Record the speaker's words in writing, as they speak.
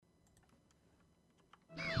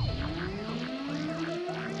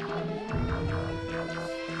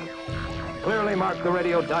mark the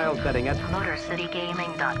radio dial setting at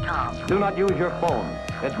MotorCityGaming.com. Do not use your phone.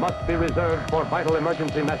 It must be reserved for vital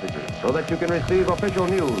emergency messages so that you can receive official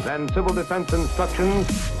news and civil defense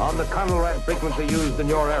instructions on the Conelrad frequency used in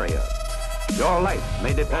your area. Your life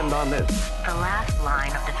may depend on this. The last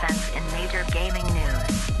line of defense in major gaming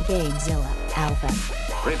news. GameZilla Alpha.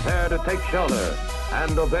 Prepare to take shelter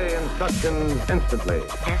and obey instructions instantly.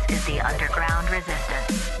 This is the Underground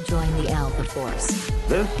Resistance. Join the Alpha Force.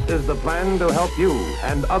 This is the plan to help you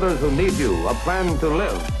and others who need you, a plan to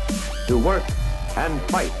live, to work, and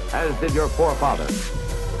fight as did your forefathers.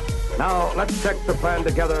 Now, let's check the plan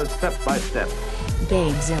together step by step.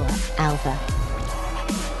 GameZilla Alpha.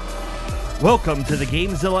 Welcome to the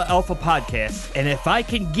GameZilla Alpha podcast, and if I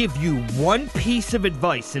can give you one piece of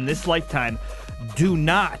advice in this lifetime, do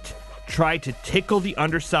not try to tickle the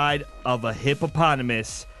underside of a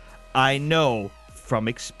hippopotamus. I know from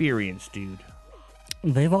experience, dude.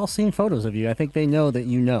 They've all seen photos of you. I think they know that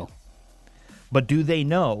you know. But do they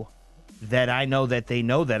know that I know that they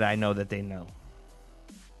know that I know that they know?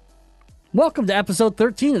 Welcome to episode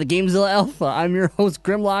 13 of the GameZilla Alpha. I'm your host,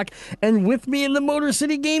 Grimlock, and with me in the Motor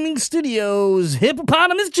City Gaming Studios,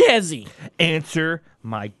 Hippopotamus Jazzy. Answer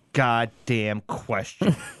my goddamn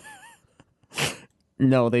question.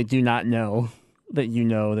 No, they do not know that you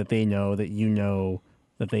know that they know that you know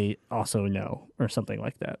that they also know, or something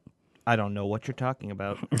like that. I don't know what you're talking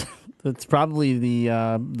about. It's probably the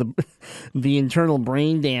internal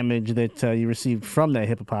brain damage that you received from that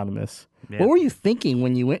hippopotamus. Yeah. What were you thinking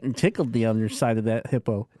when you went and tickled the other side of that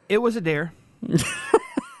hippo? It was a dare.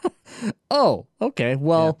 Oh, okay.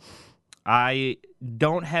 Well, yeah. I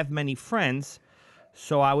don't have many friends,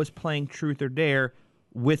 so I was playing Truth or Dare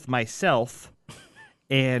with myself,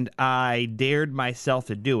 and I dared myself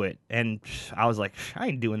to do it. And I was like, I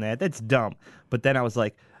ain't doing that. That's dumb. But then I was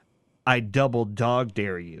like, I double dog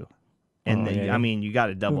dare you. And then, yeah. I mean, you got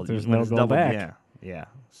to double. There's no go back. Yeah.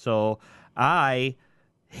 So I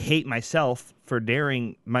hate myself for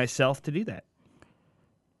daring myself to do that.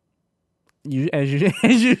 As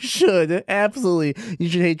you should. Absolutely. You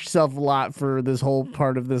should hate yourself a lot for this whole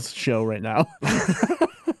part of this show right now.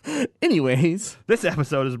 Anyways. This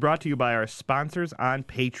episode is brought to you by our sponsors on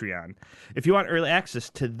Patreon. If you want early access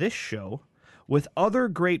to this show with other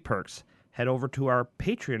great perks, head over to our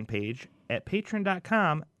Patreon page at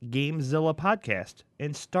patreon.com GameZilla Podcast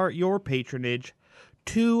and start your patronage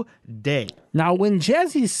today. Now, when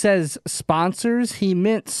Jazzy says sponsors, he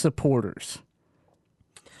meant supporters.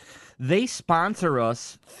 They sponsor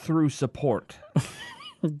us through support.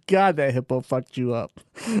 God, that hippo fucked you up.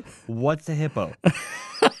 What's a hippo?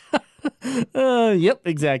 Yep,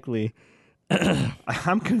 exactly.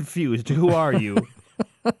 I'm confused. Who are you?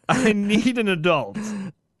 I need an adult.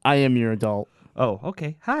 I am your adult. Oh,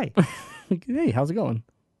 okay. Hi. Hey, how's it going?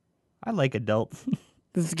 I like adults.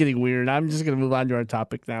 This is getting weird. I'm just going to move on to our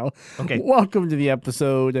topic now. Okay. Welcome to the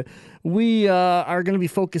episode. We are going to be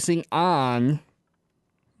focusing on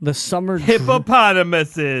the summer...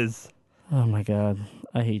 Hippopotamuses. Oh, my God.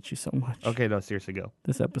 I hate you so much. Okay, no, seriously, go.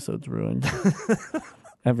 This episode's ruined.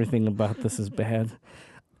 Everything about this is bad.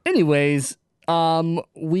 Anyways,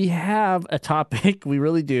 we have a topic. We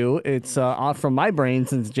really do. It's off from my brain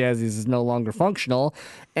since Jazzy's is no longer functional.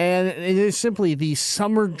 And it is simply the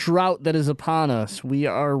summer drought that is upon us. We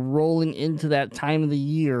are rolling into that time of the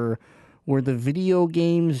year where the video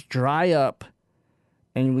games dry up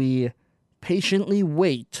and we patiently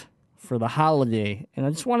wait for the holiday. And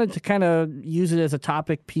I just wanted to kind of use it as a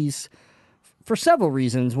topic piece for several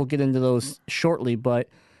reasons. We'll get into those shortly, but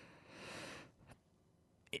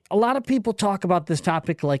a lot of people talk about this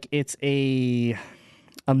topic like it's a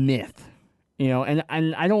myth, you know, and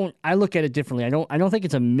I look at it differently. I don't think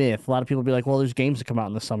it's a myth. A lot of people be like, well, there's games that come out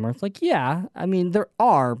in the summer. It's like, yeah, I mean, there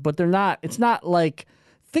are, but they're not, it's not like,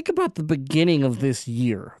 think about the beginning of this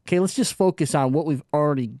year. Okay, let's just focus on what we've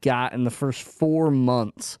already got in the first 4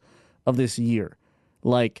 months of this year.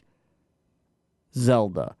 Like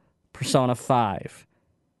Zelda, Persona 5,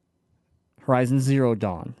 Horizon Zero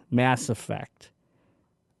Dawn, Mass Effect.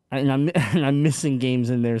 And I'm missing games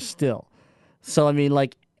in there still. So, I mean,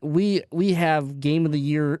 like, we have Game of the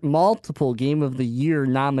Year, multiple Game of the Year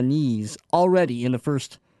nominees already in the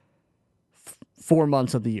first 4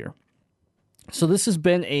 months of the year. So this has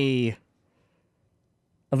been a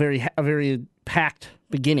very packed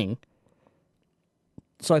beginning.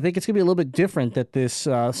 So I think it's going to be a little bit different, that this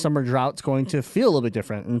summer drought's going to feel a little bit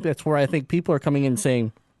different. And that's where I think people are coming in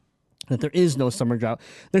saying that there is no summer drought.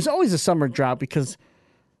 There's always a summer drought because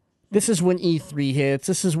this is when E3 hits.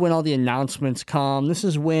 This is when all the announcements come. This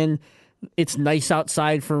is when it's nice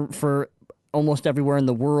outside for almost everywhere in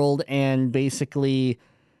the world. And basically,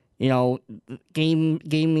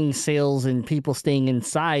 gaming sales and people staying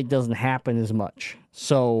inside doesn't happen as much.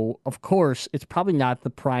 So, of course, it's probably not the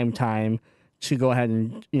prime time to go ahead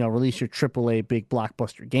and, release your AAA big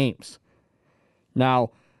blockbuster games.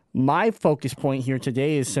 Now, my focus point here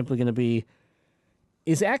today is simply going to be,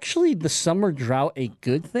 is actually the summer drought a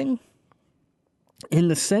good thing? In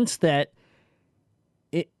the sense that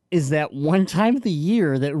it is that one time of the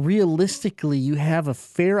year that realistically you have a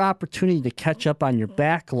fair opportunity to catch up on your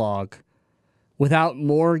backlog without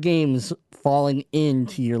more games falling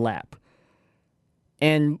into your lap.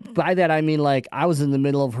 And by that, I mean, like, I was in the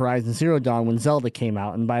middle of Horizon Zero Dawn when Zelda came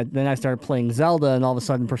out, and then I started playing Zelda, and all of a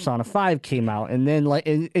sudden Persona 5 came out, and then, like,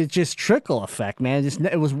 it just trickle effect, man.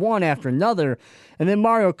 It was one after another, and then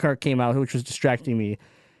Mario Kart came out, which was distracting me.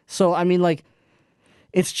 So, I mean, like,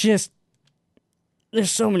 it's just, there's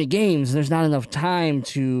so many games, and there's not enough time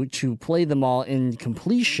to play them all in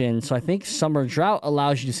completion. So I think Summer Drought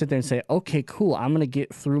allows you to sit there and say, okay, cool, I'm going to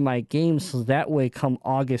get through my games so that way come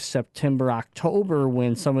August, September, October,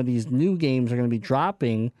 when some of these new games are going to be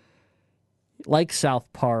dropping, like South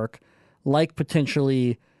Park, like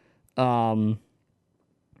potentially Crackdown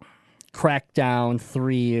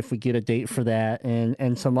 3, if we get a date for that,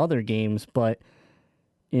 and some other games. But,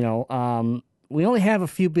 we only have a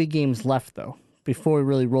few big games left, though, before we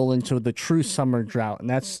really roll into the true summer drought. And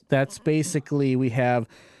that's basically, we have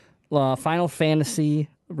Final Fantasy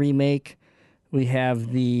Remake. We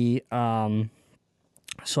have the,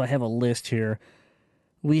 so I have a list here.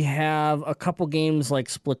 We have a couple games like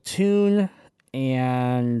Splatoon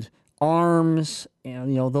and ARMS,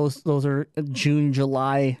 and, those are June,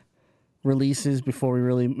 July releases before we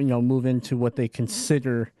really, move into what they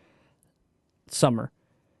consider summer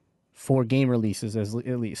for game releases,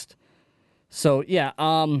 at least. So, yeah,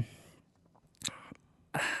 I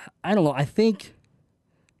don't know. I think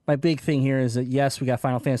my big thing here is that, yes, we got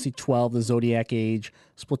Final Fantasy 12, the Zodiac Age,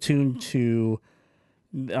 Splatoon 2,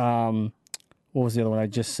 what was the other one I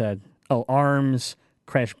just said? Oh, ARMS,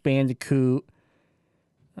 Crash Bandicoot,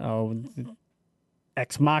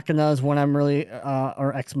 Ex Machina is one I'm really,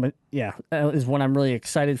 is one I'm really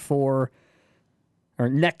excited for. Or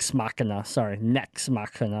Nex Machina, Nex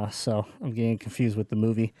Machina. So I'm getting confused with the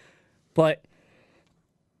movie. But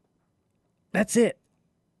that's it.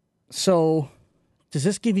 So does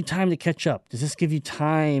this give you time to catch up? Does this give you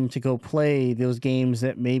time to go play those games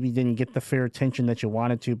that maybe didn't get the fair attention that you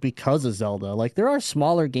wanted to because of Zelda? Like, there are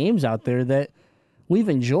smaller games out there that we've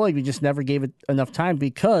enjoyed. We just never gave it enough time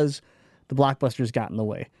because the blockbusters got in the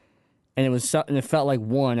way. And it felt like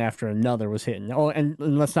one after another was hitting. Oh, and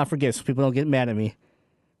let's not forget, so people don't get mad at me,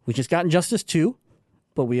 we just got Injustice 2,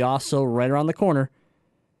 but we also, right around the corner,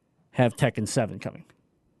 have Tekken 7 coming.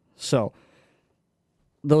 So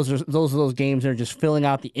those are those games that are just filling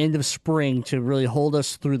out the end of spring to really hold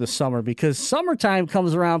us through the summer, because summertime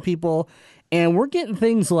comes around, people, and we're getting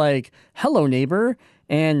things like Hello Neighbor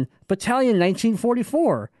and Battalion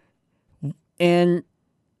 1944 and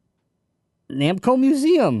Namco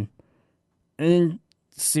Museum and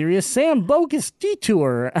Serious Sam Bogus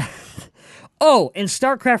Detour. Oh, and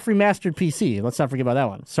StarCraft Remastered PC. Let's not forget about that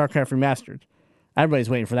one. StarCraft Remastered. Everybody's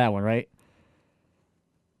waiting for that one, right?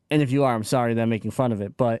 And if you are, I'm sorry that I'm making fun of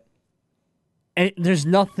it, but there's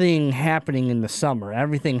nothing happening in the summer.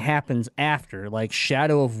 Everything happens after. Like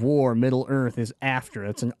Shadow of War, Middle Earth is after.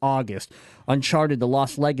 It's in August. Uncharted, The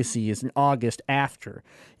Lost Legacy is in August after.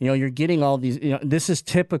 You're getting all these, this is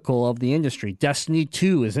typical of the industry. Destiny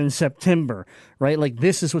 2 is in September, right? Like,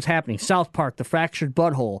 this is what's happening. South Park, The Fractured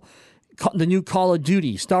Butthole, the new Call of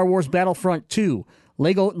Duty, Star Wars Battlefront 2,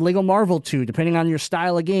 Lego Marvel 2, depending on your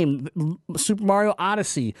style of game, Super Mario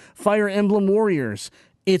Odyssey, Fire Emblem Warriors.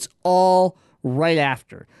 It's all right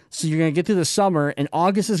after. So you're going to get through the summer, and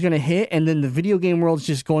August is going to hit, and then the video game world's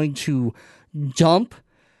just going to dump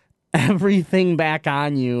everything back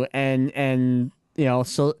on you. And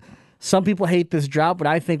so some people hate this drought, but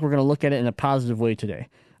I think we're going to look at it in a positive way today.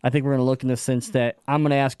 I think we're going to look in the sense that I'm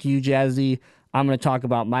going to ask you, Jazzy, I'm going to talk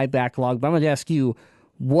about my backlog, but I'm going to ask you,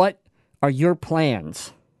 what are your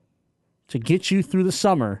plans to get you through the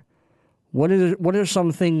summer? What are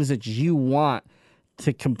some things that you want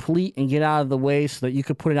to complete and get out of the way so that you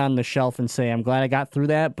could put it on the shelf and say, I'm glad I got through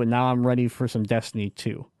that, but now I'm ready for some Destiny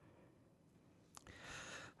 2?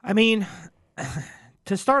 I mean,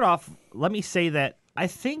 to start off, let me say that I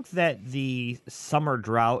think that the summer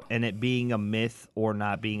drought and it being a myth or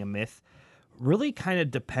not being a myth really kind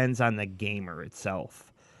of depends on the gamer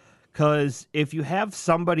itself. Because if you have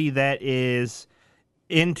somebody that is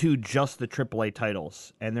into just the AAA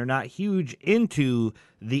titles, and they're not huge into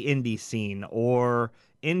the indie scene or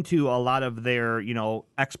into a lot of their,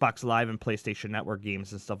 Xbox Live and PlayStation Network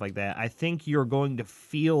games and stuff like that, I think you're going to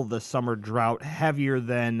feel the summer drought heavier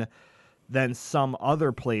than some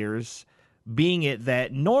other players, being it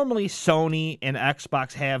that normally Sony and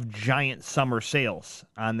Xbox have giant summer sales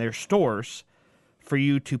on their stores for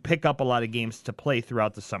you to pick up a lot of games to play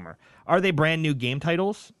throughout the summer. Are they brand new game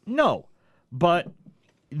titles? No, but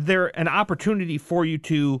they're an opportunity for you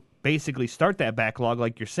to basically start that backlog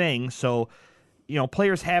like you're saying, so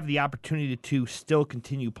players have the opportunity to still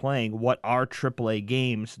continue playing what are AAA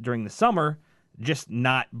games during the summer, just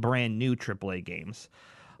not brand new AAA games.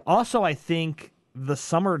 Also, I think the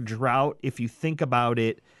summer drought, if you think about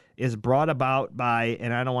it, is brought about by,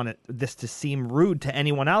 and I don't want this to seem rude to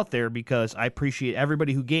anyone out there because I appreciate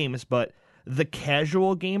everybody who games, but the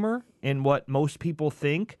casual gamer and what most people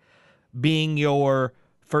think being your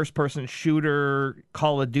first-person shooter,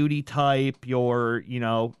 Call of Duty type, your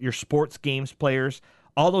sports games players,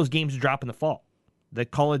 all those games drop in the fall. The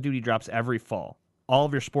Call of Duty drops every fall. All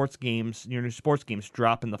of your new sports games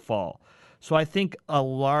drop in the fall. So I think a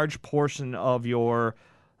large portion of your,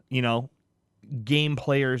 game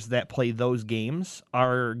players that play those games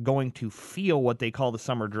are going to feel what they call the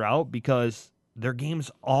summer drought because their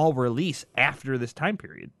games all release after this time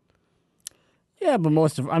period. Yeah, but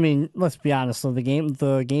let's be honest. So the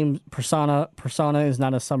game Persona is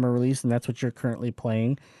not a summer release, and that's what you're currently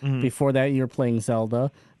playing. Mm-hmm. Before that, you're playing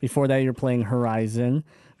Zelda. Before that, you're playing Horizon.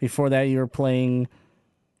 Before that, you're playing,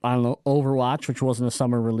 Overwatch, which wasn't a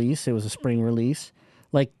summer release; it was a spring release.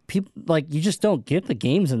 You just don't get the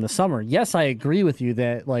games in the summer. Yes, I agree with you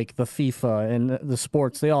that the FIFA and the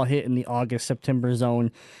sports, they all hit in the August, September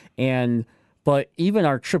zone, but even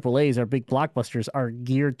our AAAs, our big blockbusters, are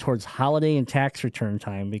geared towards holiday and tax return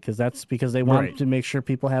time because they want to make sure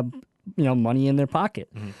people have money in their pocket.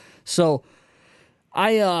 Mm-hmm. So,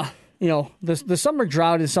 the summer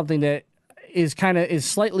drought is something that is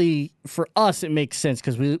slightly, for us, it makes sense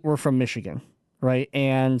because we're from Michigan, right?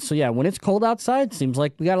 And so when it's cold outside, seems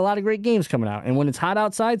like we got a lot of great games coming out, and when it's hot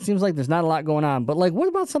outside, seems like there's not a lot going on. But what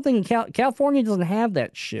about something in California doesn't have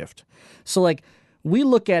that shift? So we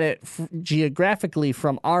look at it geographically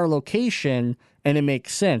from our location, and it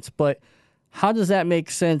makes sense. But how does that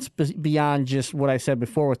make sense beyond just what I said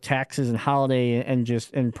before with taxes and holiday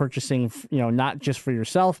and purchasing, not just for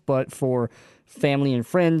yourself, but for family and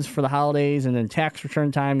friends for the holidays, and then tax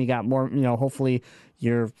return time? You got more, hopefully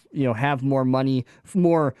have more money,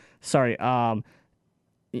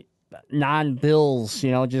 non-bills,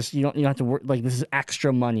 you don't have to work, this is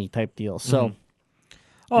extra money type deal. So. Mm-hmm.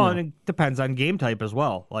 Oh, and it depends on game type as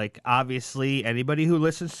well. Obviously, anybody who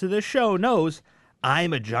listens to this show knows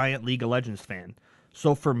I'm a giant League of Legends fan.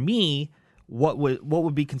 So for me, what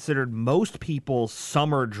would be considered most people's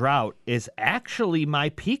summer drought is actually my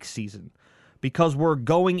peak season because we're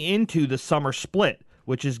going into the summer split,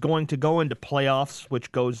 which is going to go into playoffs,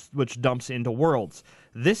 which dumps into Worlds.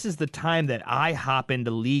 This is the time that I hop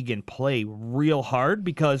into League and play real hard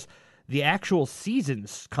because the actual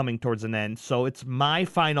season's coming towards an end, so it's my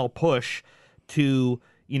final push to,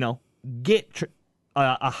 get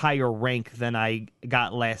a higher rank than I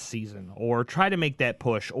got last season, or try to make that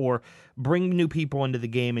push, or bring new people into the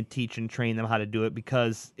game and teach and train them how to do it,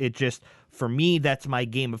 because it just, for me, that's my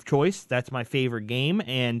game of choice. That's my favorite game,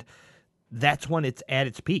 and that's when it's at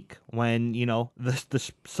its peak. When,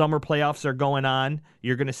 the summer playoffs are going on,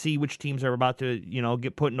 you're going to see which teams are about to,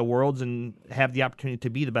 get put into Worlds and have the opportunity to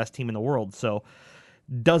be the best team in the world. So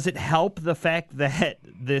does it help the fact that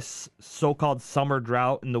this so-called summer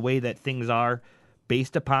drought and the way that things are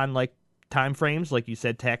based upon time frames, like you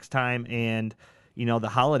said, tax time and, the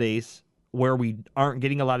holidays, where we aren't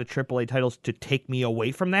getting a lot of AAA titles to take me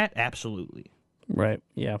away from that? Absolutely. Right.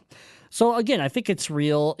 Yeah. So again, I think it's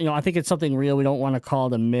real. I think it's something real. We don't want to call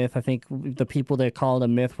it a myth. I think the people that call it a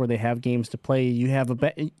myth, where they have games to play, you have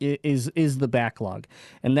is the backlog,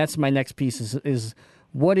 and that's my next piece. Is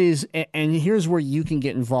what is, and here's where you can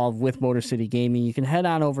get involved with Motor City Gaming. You can head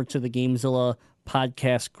on over to the Gamezilla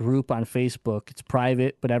podcast group on Facebook. It's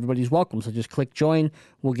private, but everybody's welcome. So just click join.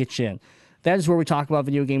 We'll get you in. That is where we talk about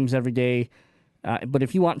video games every day. But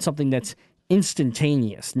if you want something that's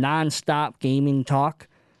instantaneous, nonstop gaming talk,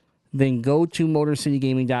 then go to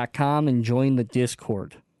MotorCityGaming.com and join the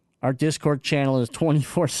Discord. Our Discord channel is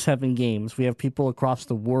 24/7 games. We have people across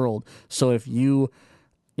the world. So if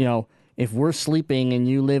if we're sleeping and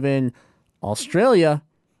you live in Australia,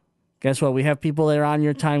 guess what? We have people that are on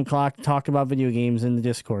your time clock talking about video games in the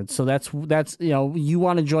Discord. So that's you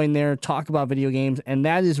want to join there, talk about video games, and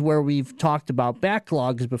that is where we've talked about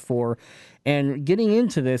backlogs before. And getting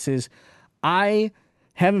into this is, I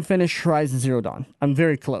haven't finished Horizon Zero Dawn. I'm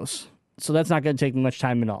very close, so that's not going to take me much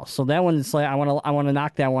time at all. So that one is like I want to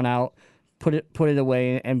knock that one out, put it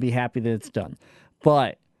away, and be happy that it's done.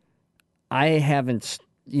 But I haven't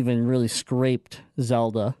even really scraped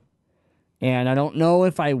Zelda. And I don't know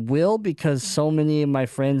if I will, because so many of my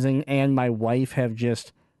friends and my wife have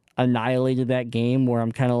just annihilated that game, where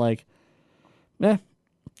I'm kind of like,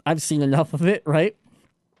 I've seen enough of it, right?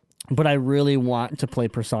 But I really want to play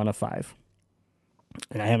Persona 5.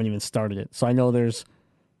 And I haven't even started it. So I know there's,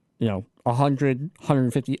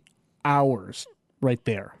 150 hours right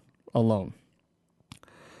there alone.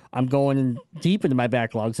 I'm going deep into my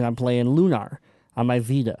backlogs, and I'm playing Lunar on my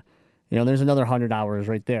Vita. There's another 100 hours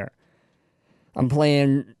right there. I'm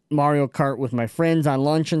playing Mario Kart with my friends on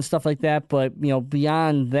lunch and stuff like that, but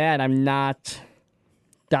beyond that, I'm not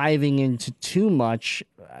diving into too much.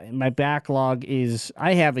 My backlog is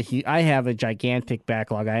I have a gigantic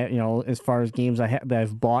backlog. As far as games that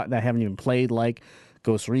I've bought that I haven't even played, like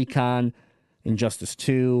Ghost Recon, Injustice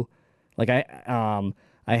 2. Like I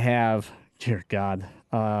have, dear God,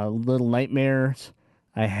 Little Nightmares.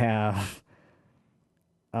 I have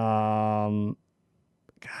God,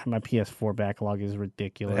 my PS4 backlog is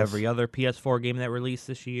ridiculous. Every other PS4 game that released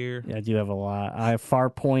this year. Yeah, I do have a lot. I have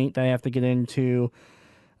Farpoint that I have to get into.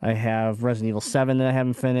 I have Resident Evil 7 that I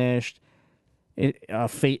haven't finished.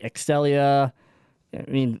 Fate Extelia.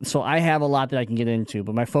 So I have a lot that I can get into,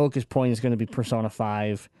 but my focus point is going to be Persona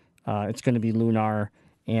 5. It's going to be Lunar,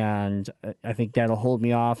 and I think that'll hold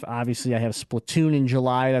me off. Obviously, I have Splatoon in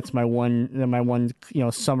July. That's my one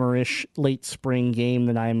summerish, late spring game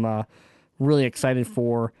that I'm really excited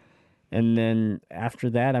for. And then after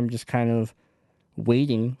that, I'm just kind of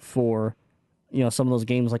waiting for some of those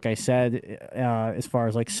games, like I said, as far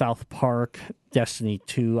as like South Park, Destiny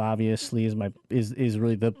 2 obviously is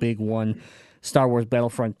really the big one. Star Wars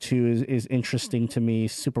Battlefront 2 is interesting to me.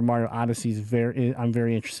 Super Mario Odyssey I'm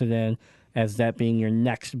very interested in, as that being your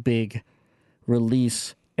next big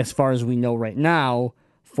release as far as we know right now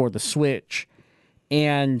for the Switch.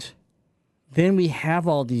 And then we have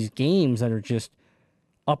all these games that are just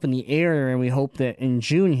up in the air, and we hope that in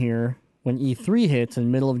June here, when E3 hits in the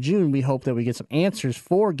middle of June, we hope that we get some answers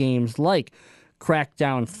for games like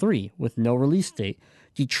Crackdown 3 with no release date,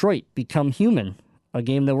 Detroit Become Human, a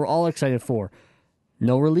game that we're all excited for,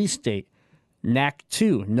 no release date, Knack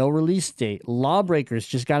 2, no release date, Lawbreakers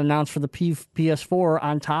just got announced for the PS4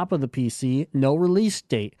 on top of the PC, no release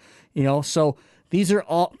date. So these are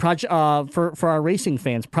all for our racing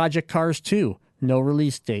fans. Project Cars 2, no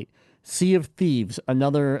release date. Sea of Thieves,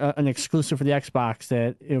 another an exclusive for the Xbox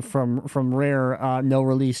that from Rare, no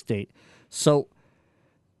release date. So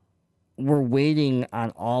we're waiting on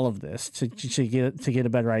all of this to get a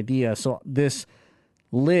better idea. So this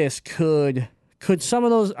list could some of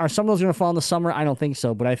those going to fall in the summer? I don't think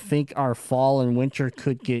so, but I think our fall and winter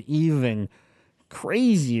could get even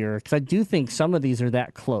crazier, because I do think some of these are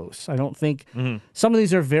that close. I don't think some of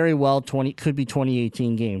these are very well could be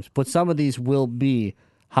 2018 games, but some of these will be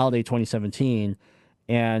holiday 2017,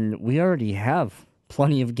 and we already have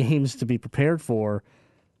plenty of games to be prepared for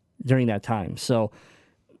during that time. So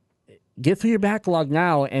get through your backlog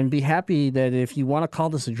now and be happy that if you want to call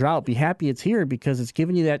this a drought, be happy it's here, because it's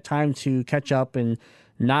giving you that time to catch up and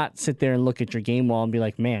not sit there and look at your game wall and be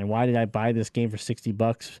like, man, why did I buy this game for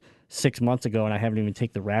 $60 6 months ago and I haven't even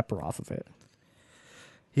taken the wrapper off of it?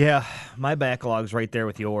 Yeah, my backlog's right there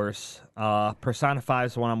with yours. Persona 5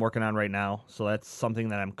 is the one I'm working on right now, so that's something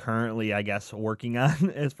that I'm currently, I guess, working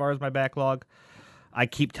on as far as my backlog. I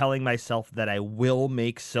keep telling myself that I will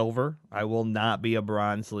make silver. I will not be a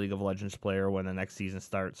bronze League of Legends player when the next season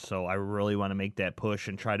starts, so I really want to make that push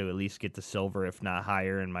and try to at least get to silver, if not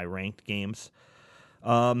higher, in my ranked games.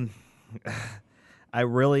 I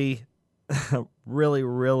really,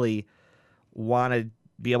 really want to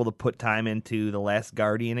be able to put time into The Last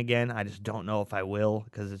Guardian again. I just don't know if I will,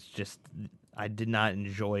 because it's just, I did not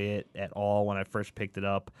enjoy it at all when I first picked it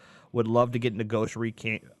up. Would love to get into Ghost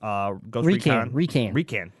Recon.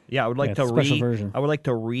 Recon. Yeah, I would like special version. I would like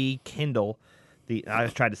to rekindle the. I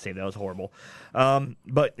tried to say that was horrible,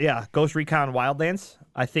 but yeah, Ghost Recon Wildlands.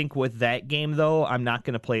 I think with that game though, I'm not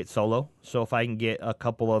going to play it solo. So if I can get a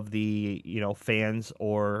couple of the fans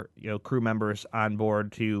or crew members on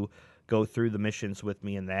board to go through the missions with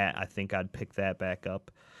me in that, I think I'd pick that back up.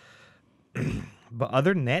 But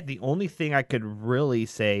other than that, the only thing I could really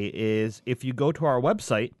say is if you go to our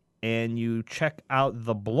website and you check out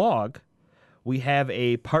the blog, we have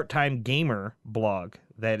a part-time gamer blog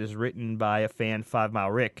that is written by a fan, 5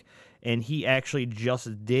 Mile Rick, and he actually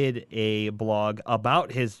just did a blog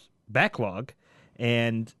about his backlog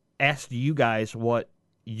and asked you guys what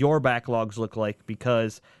your backlogs look like,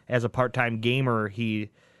 because as a part-time gamer, he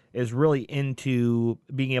is really into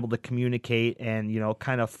being able to communicate and,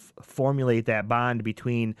 kind of formulate that bond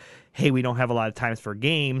between, hey, we don't have a lot of times for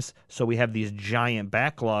games, so we have these giant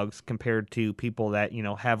backlogs compared to people that,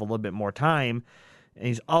 have a little bit more time. And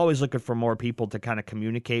he's always looking for more people to kind of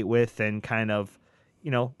communicate with and kind of,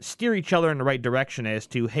 steer each other in the right direction as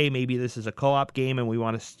to, hey, maybe this is a co-op game and we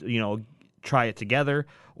want to, try it together,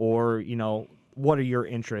 or, what are your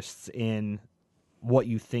interests in what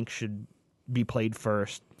you think should be played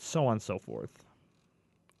first, so on and so forth.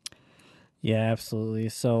 Yeah, absolutely.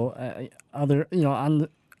 So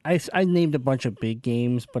I named a bunch of big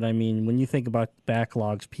games, but I mean, when you think about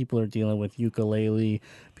backlogs, people are dealing with Yooka-Laylee,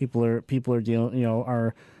 people are dealing,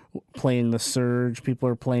 are playing The Surge, people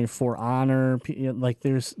are playing For Honor. Like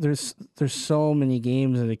there's so many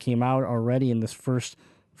games that came out already in this first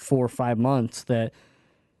 4 or 5 months that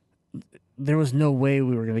there was no way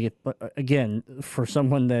we were going to get. But again, for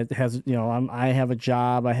someone that has, I have a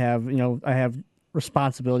job, I have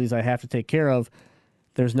responsibilities I have to take care of.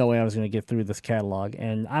 There's no way I was going to get through this catalog.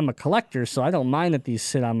 And I'm a collector, so I don't mind that these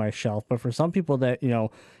sit on my shelf. But for some people that,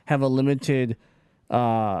 have a limited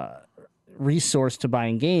resource to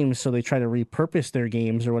buying games, so they try to repurpose their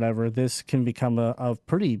games or whatever, this can become a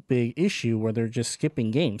pretty big issue where they're just skipping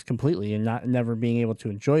games completely and never being able to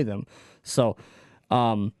enjoy them. So,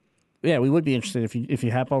 yeah, we would be interested if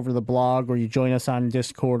you hop over to the blog or you join us on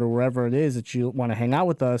Discord or wherever it is that you want to hang out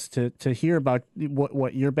with us to hear about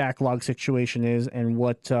what your backlog situation is and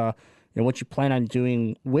what you plan on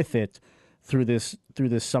doing with it through this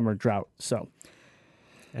summer drought. So,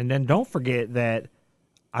 and then don't forget that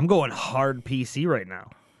I'm going hard PC right now.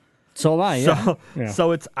 So am I. Yeah.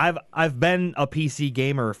 So it's I've been a PC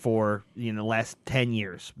gamer for the last 10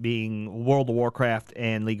 years, being World of Warcraft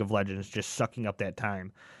and League of Legends, just sucking up that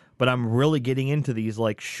time. But I'm really getting into these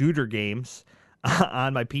like shooter games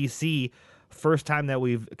on my PC. First time that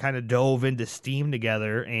we've kind of dove into Steam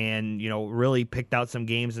together and, really picked out some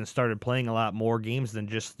games and started playing a lot more games than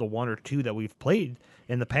just the 1 or 2 that we've played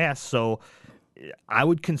in the past. So I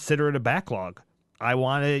would consider it a backlog. I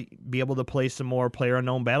want to be able to play some more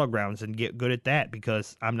PlayerUnknown Battlegrounds and get good at that,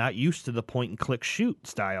 because I'm not used to the point-and-click shoot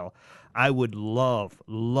style. I would love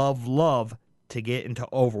to get into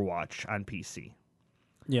Overwatch on PC.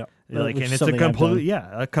 Yeah, and it's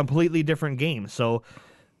a completely different game. So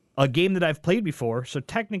a game that I've played before, so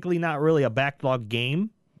technically not really a backlog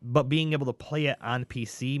game, but being able to play it on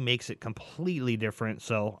PC makes it completely different.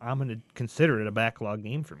 So I'm going to consider it a backlog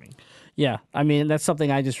game for me. Yeah, I mean, that's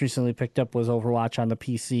something I just recently picked up was Overwatch on the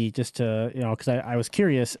PC, just to, because I was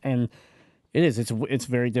curious, and it's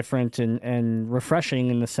very different and refreshing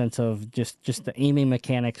in the sense of just the aiming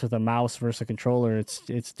mechanics with a mouse versus a controller.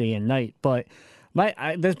 It's day and night. But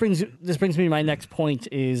this brings me to my next point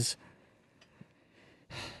is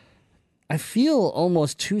I feel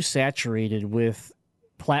almost too saturated with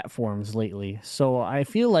platforms lately. So I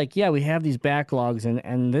feel like, we have these backlogs,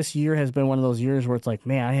 and this year has been one of those years where it's like,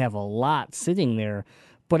 man, I have a lot sitting there.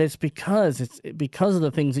 But it's because of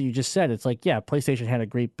the things that you just said. It's like, PlayStation had a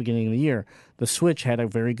great beginning of the year. The Switch had a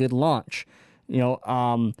very good launch.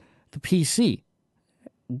 The PC,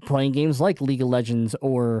 playing games like League of Legends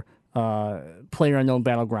or PlayerUnknown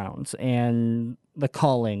Battlegrounds and The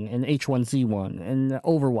Calling and H1Z1 and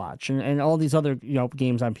Overwatch and all these other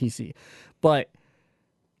games on PC. But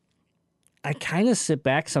I kind of sit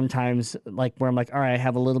back sometimes, like where I'm like, all right, I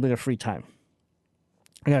have a little bit of free time.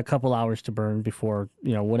 I got a couple hours to burn before,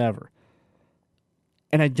 whatever.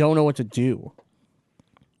 And I don't know what to do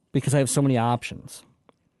because I have so many options.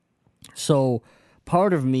 So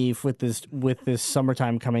part of me with this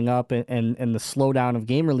summertime coming up and the slowdown of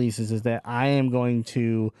game releases is that I am going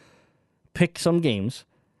to pick some games,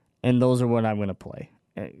 and those are what I'm going to play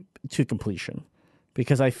to completion.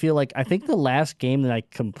 Because I think the last game that I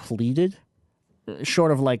completed,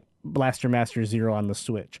 short of like Blaster Master Zero on the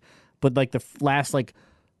Switch, but like the last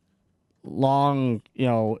long,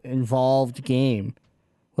 involved game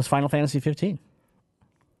was Final Fantasy 15.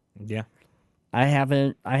 Yeah. I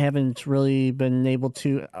haven't really been able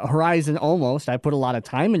to. Horizon, almost. I put a lot of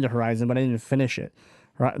time into Horizon, but I didn't finish it.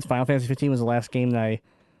 Final Fantasy 15 was the last game that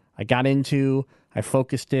I got into, I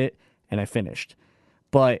focused it, and I finished.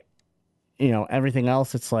 But, everything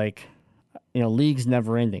else, it's like, League's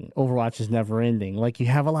never ending. Overwatch is never ending. Like, you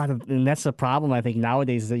have a lot of, and that's the problem, I think,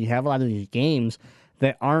 nowadays, is that you have a lot of these games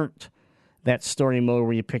that aren't that story mode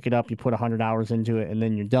where you pick it up, you put 100 hours into it, and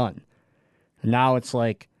then you're done. Now it's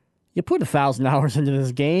like you put 1,000 hours into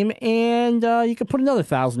this game, and you can put another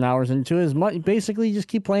 1,000 hours into it. As much, basically, you just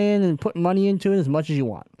keep playing and putting money into it as much as you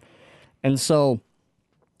want. And so,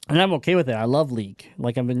 and I'm okay with it. I love League.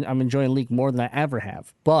 Like I'm enjoying League more than I ever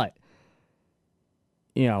have. But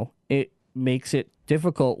you know, it makes it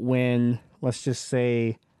difficult when, let's just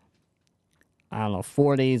say, I don't know,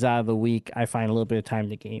 4 days out of the week, I find a little bit of time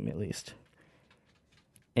to game at least.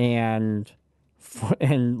 And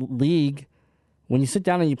League, when you sit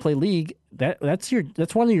down and you play League, that's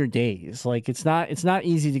one of your days. Like it's not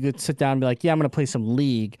easy to go sit down and be like, yeah, I'm gonna play some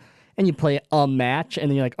League, and you play a match, and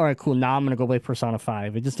then you're like, all right, cool, now I'm gonna go play Persona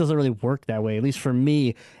 5. It just doesn't really work that way, at least for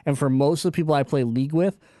me, and for most of the people I play League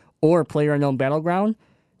with, or PlayerUnknown Battleground,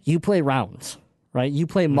 you play rounds, right? You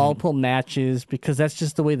play multiple matches because that's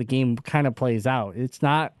just the way the game kind of plays out. It's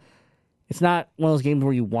not one of those games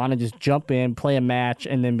where you want to just jump in, play a match,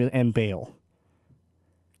 and bail.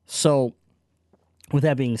 So, with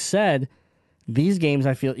that being said, these games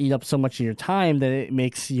I feel eat up so much of your time that it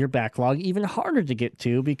makes your backlog even harder to get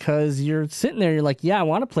to because you're sitting there, you're like, yeah, I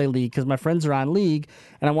want to play League because my friends are on League,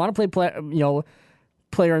 and I want to play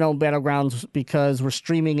PlayerUnknown Battlegrounds because we're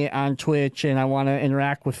streaming it on Twitch and I want to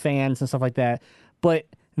interact with fans and stuff like that. But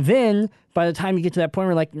then by the time you get to that point,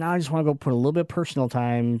 we're like, I just want to go put a little bit of personal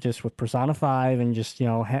time just with Persona 5 and just,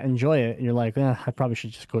 enjoy it. And you're like, I probably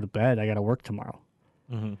should just go to bed. I got to work tomorrow.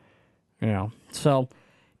 Mm-hmm. So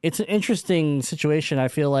it's an interesting situation. I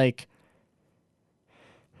feel like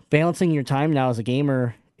balancing your time now as a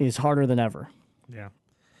gamer is harder than ever. Yeah.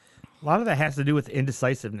 A lot of that has to do with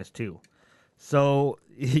indecisiveness too. So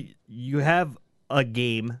you have a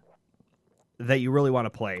game that you really want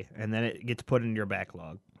to play, and then it gets put in your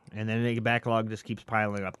backlog. And then the backlog just keeps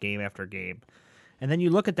piling up game after game. And then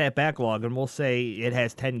you look at that backlog, and we'll say it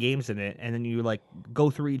has 10 games in it, and then you like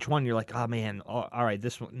go through each one. You're like, oh, man, all right,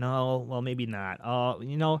 this one, no, well, maybe not.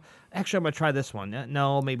 Actually, I'm going to try this one.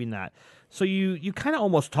 No, maybe not. So you kind of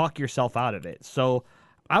almost talk yourself out of it. So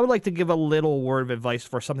I would like to give a little word of advice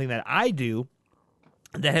for something that I do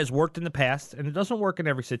that has worked in the past, and it doesn't work in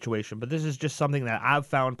every situation, but this is just something that I've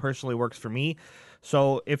found personally works for me.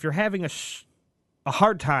 So if you're having a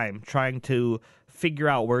hard time trying to figure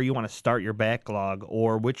out where you want to start your backlog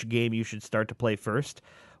or which game you should start to play first,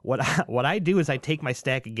 what I do is I take my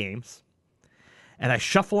stack of games and I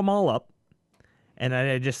shuffle them all up, and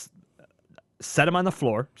I just set them on the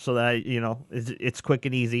floor so that it's quick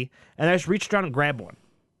and easy, and I just reach down and grab one,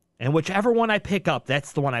 and whichever one I pick up,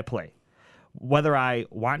 that's the one I play. Whether I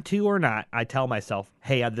want to or not, I tell myself,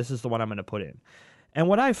 hey, this is the one I'm going to put in. And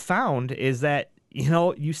what I've found is that,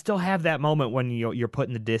 you still have that moment when you're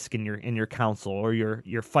putting the disc in your console, or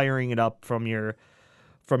you're firing it up from your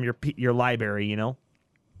library, And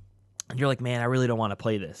you're like, man, I really don't want to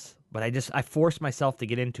play this. But I force myself to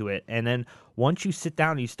get into it. And then once you sit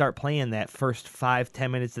down and you start playing that first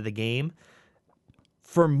 5-10 minutes of the game,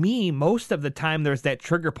 for me, most of the time, there's that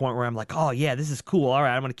trigger point where I'm like, oh, yeah, this is cool. All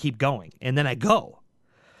right, I'm going to keep going. And then I go.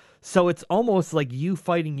 So it's almost like you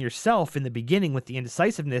fighting yourself in the beginning with the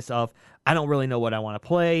indecisiveness of, I don't really know what I want to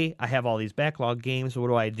play. I have all these backlog games. What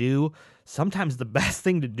do I do? Sometimes the best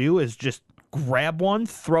thing to do is just grab one,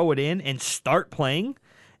 throw it in, and start playing.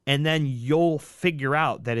 And then you'll figure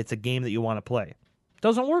out that it's a game that you want to play.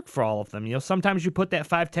 Doesn't work for all of them. Sometimes you put that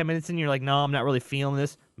 5-10 minutes in, and you're like, no, I'm not really feeling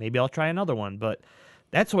this. Maybe I'll try another one. But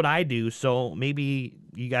that's what I do, so maybe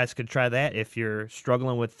you guys could try that if you're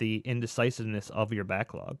struggling with the indecisiveness of your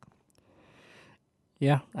backlog.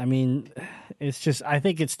 Yeah, I mean, it's just, I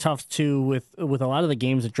think it's tough too with a lot of the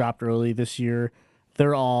games that dropped early this year.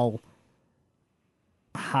 They're all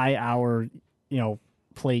high hour,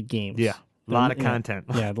 played games. Yeah, a lot of content.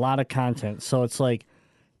 Yeah, a lot of content. So it's like,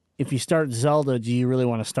 if you start Zelda, do you really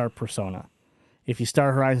want to start Persona? If you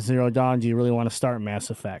start Horizon Zero Dawn, do you really want to start Mass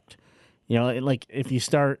Effect? Like if you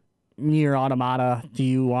start Nier Automata, do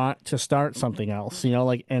you want to start something else?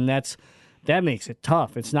 And that makes it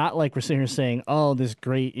tough. It's not like we're sitting here saying, oh, this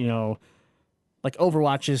great, like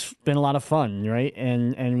Overwatch has been a lot of fun, right?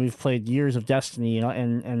 And we've played years of Destiny,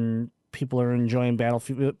 and people are enjoying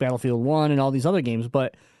Battlefield 1 and all these other games.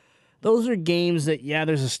 But those are games that, yeah,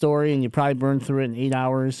 there's a story, and you probably burn through it in 8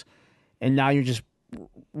 hours, and now you're just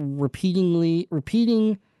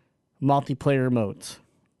repeating multiplayer modes.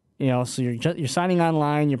 So you're signing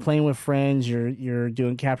online, you're playing with friends, you're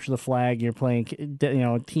doing capture the flag, you're playing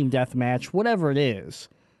team deathmatch, whatever it is,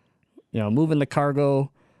 moving the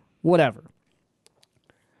cargo, whatever.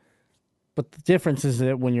 But the difference is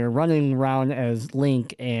that when you're running around as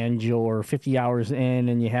Link and you're 50 hours in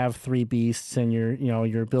and you have 3 beasts and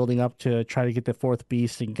you're building up to try to get the 4th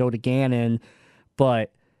beast and go to Ganon,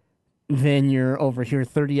 but then you're over here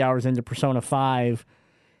 30 hours into Persona 5.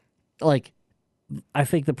 Like, I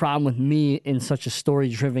think the problem with me in such a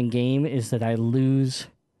story-driven game is that I lose.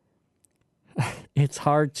 It's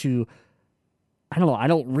hard to, I don't know, I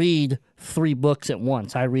don't read 3 books at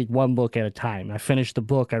once. I read 1 book at a time. I finish the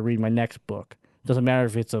book, I read my next book. Doesn't matter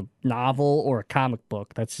if it's a novel or a comic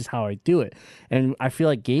book. That's just how I do it. And I feel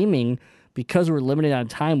like gaming, because we're limited on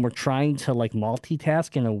time, we're trying to like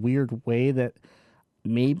multitask in a weird way that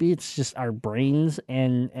maybe it's just our brains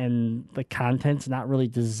and the content's not really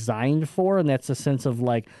designed for. And that's a sense of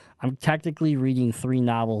like, I'm technically reading 3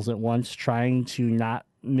 novels at once, trying to not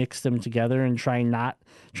mix them together and trying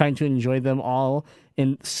to enjoy them all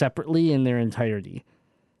separately in their entirety.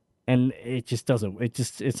 And it just doesn't.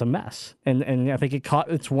 It's a mess. And I think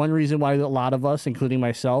it's one reason why a lot of us, including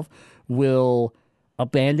myself, will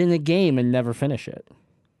abandon a game and never finish it.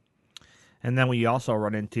 And then we also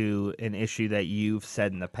run into an issue that you've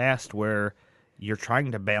said in the past where you're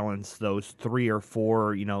trying to balance those 3 or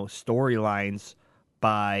 4, storylines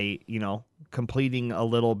by, completing a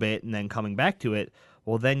little bit and then coming back to it.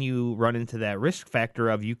 Well, then you run into that risk factor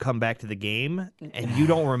of you come back to the game and you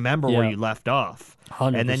don't remember where you left off.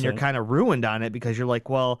 100%. And then you're kind of ruined on it because you're like,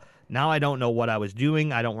 well, now I don't know what I was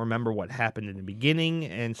doing. I don't remember what happened in the beginning.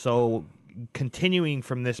 And so continuing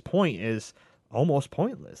from this point is almost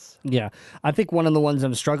pointless. Yeah. I think one of the ones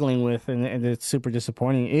I'm struggling with, and it's super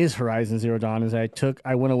disappointing, is Horizon Zero Dawn. Is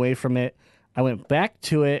I went away from it, I went back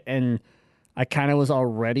to it, and I kind of was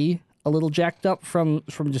already a little jacked up from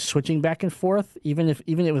just switching back and forth, even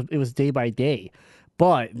it was day by day.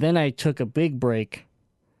 But then I took a big break,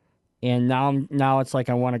 and now it's like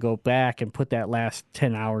I want to go back and put that last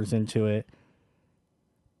 10 hours into it.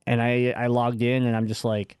 And I logged in, and I'm just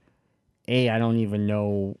like, I don't even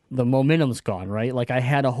know. The momentum's gone, right? Like I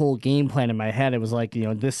had a whole game plan in my head. It was like,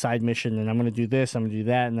 this side mission, and I'm going to do this, I'm going to do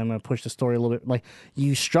that, and I'm going to push the story a little bit. Like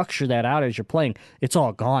you structure that out as you're playing. It's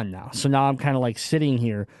all gone now. So now I'm kind of like sitting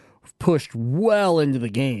here, pushed well into the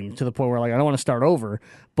game to the point where like I don't want to start over,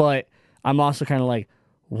 but I'm also kind of like,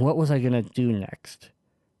 what was I going to do next?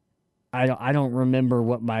 I don't remember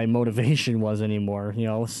what my motivation was anymore,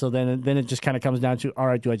 So then it just kind of comes down to, all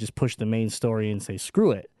right, do I just push the main story and say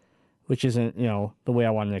screw it? Which isn't, the way I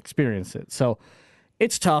want to experience it. So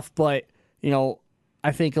it's tough, but,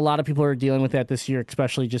 I think a lot of people are dealing with that this year,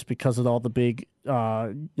 especially just because of all the big,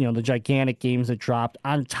 the gigantic games that dropped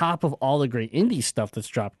on top of all the great indie stuff that's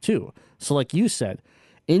dropped too. So like you said,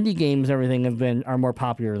 indie games, everything are more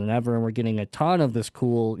popular than ever, and we're getting a ton of this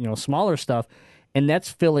cool, smaller stuff, and that's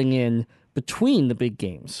filling in between the big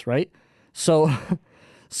games, right? So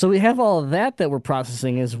we have all of that we're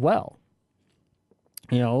processing as well.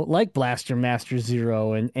 Like Blaster Master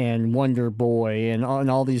Zero and Wonder Boy and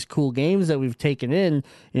all these cool games that we've taken in,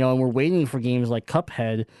 and we're waiting for games like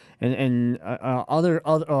Cuphead and other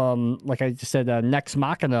like I just said, Nex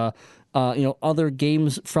Machina, other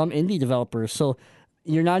games from indie developers. So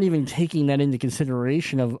you're not even taking that into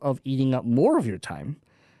consideration of eating up more of your time.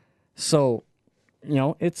 So,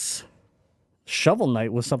 it's Shovel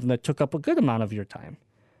Knight was something that took up a good amount of your time.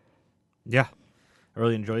 Yeah. I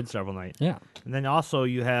really enjoyed Shovel Knight. Yeah. And then also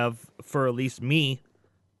you have, for at least me,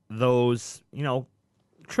 those,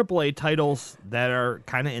 AAA titles that are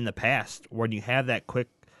kind of in the past when you have that quick,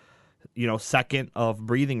 second of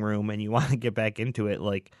breathing room and you want to get back into it.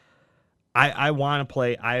 Like, I want to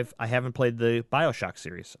play, I haven't played the BioShock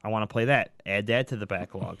series. I want to play that. Add that to the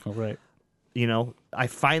backlog. All right. I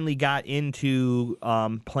finally got into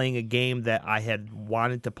playing a game that I had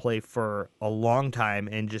wanted to play for a long time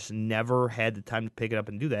and just never had the time to pick it up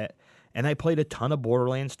and do that. And I played a ton of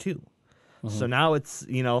Borderlands 2. Mm-hmm. So now it's,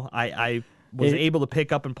 I was able to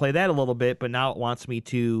pick up and play that a little bit, but now it wants me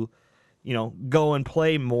to, go and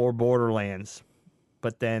play more Borderlands.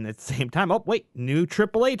 But then at the same time, oh, wait, new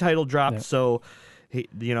AAA title dropped. Yeah. So...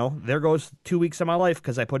 there goes 2 weeks of my life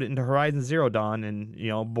because I put it into Horizon Zero Dawn, and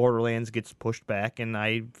Borderlands gets pushed back, and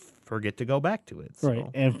I forget to go back to it. So. Right,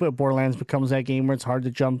 and Borderlands becomes that game where it's hard to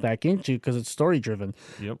jump back into because it's story driven.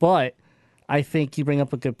 Yep. But I think you bring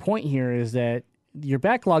up a good point here: is that your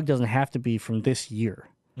backlog doesn't have to be from this year.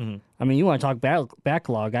 Mm-hmm. I mean, you want to talk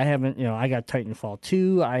backlog? I haven't. I got Titanfall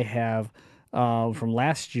 2. I have. From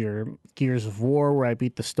last year, Gears of War, where I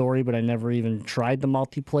beat the story, but I never even tried the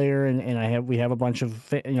multiplayer, and we have a bunch of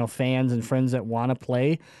fans and friends that want to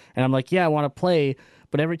play, and I'm like, yeah, I want to play,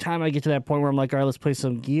 but every time I get to that point where I'm like, all right, let's play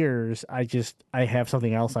some Gears, I have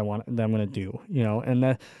something else that I'm going to do,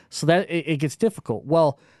 and so it gets difficult.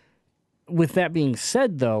 Well, with that being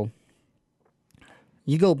said, though,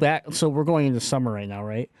 you go back, so we're going into summer right now,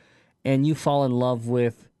 right? And you fall in love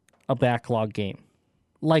with a backlog game.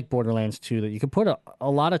 like Borderlands 2 that you could put a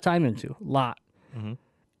lot of time into,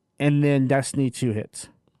 and then Destiny 2 hits.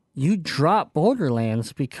 You drop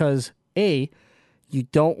Borderlands because A, you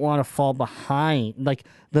don't want to fall behind. Like,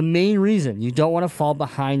 the main reason you don't want to fall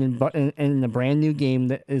behind in a brand new game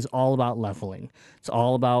that is all about leveling. It's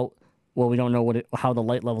all about, well, we don't know how the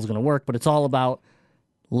light level is going to work, but it's all about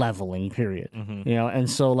leveling, period. You know, and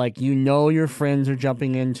so, like, your friends are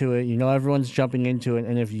jumping into it. Everyone's jumping into it.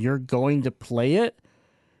 And if you're going to play it,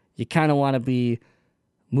 you kind of want to be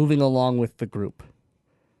moving along with the group.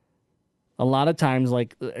 A lot of times,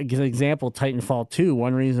 like, as an example, Titanfall 2,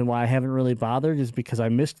 one reason why I haven't really bothered is because I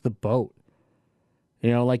missed the boat.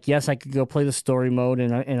 Like, yes, I could go play the story mode,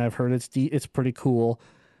 and I've heard it's pretty cool.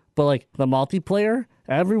 But, like, the multiplayer,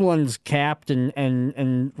 everyone's capped and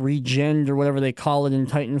regened or whatever they call it in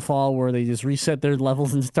Titanfall, where they just reset their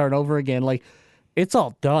levels and start over again. Like, it's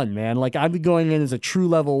all done, man. Like, I've been going in as a true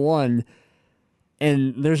level 1,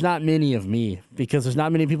 and there's not many of me because there's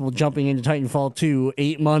not many people jumping into Titanfall 2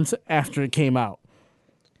 8 months after it came out.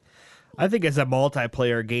 I think as a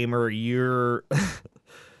multiplayer gamer, you're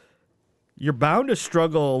bound to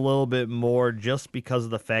struggle a little bit more just because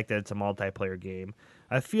of the fact that it's a multiplayer game.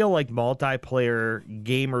 I feel like multiplayer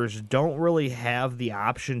gamers don't really have the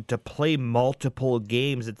option to play multiple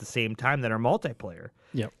games at the same time that are multiplayer.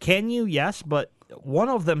 Yep. Can you? Yes, but one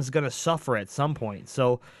of them is going to suffer at some point.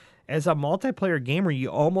 So as a multiplayer gamer, you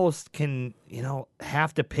almost can,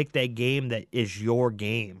 have to pick that game that is your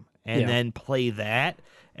game and then play that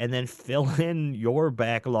and then fill in your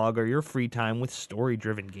backlog or your free time with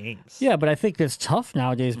story-driven games. Yeah, but I think that's tough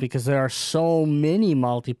nowadays because there are so many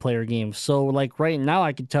multiplayer games. So, like, right now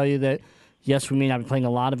I could tell you that, yes, we may not be playing a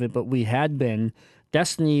lot of it, but we had been.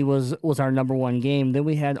 Destiny was our number one game. Then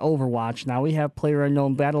we had Overwatch. Now we have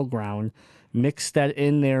PlayerUnknown Battleground. Mix that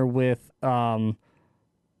in there with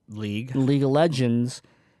League of Legends.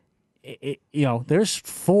 There's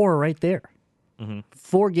 4 right there.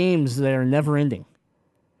 4 games that are never ending.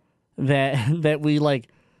 That we, like,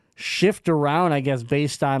 shift around, I guess,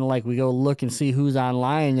 based on, like, we go look and see who's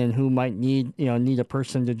online and who might need a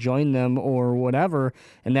person to join them or whatever,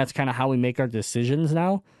 and that's kind of how we make our decisions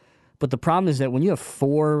now. But the problem is that when you have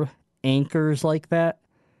 4 anchors like that,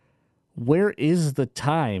 where is the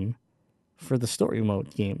time for the story mode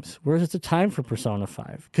games? Where is the time for Persona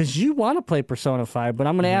 5? Because you want to play Persona 5, but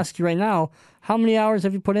I'm going to ask you right now, how many hours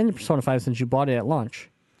have you put into Persona 5 since you bought it at launch?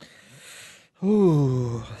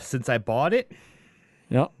 Ooh, since I bought it?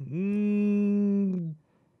 Yep.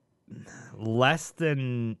 Less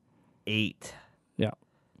than 8. Yeah.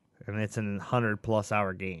 And it's a 100+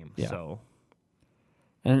 hour game. Yeah. So.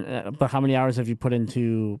 And but how many hours have you put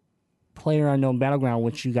into PlayerUnknown Battleground,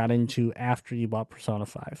 which you got into after you bought Persona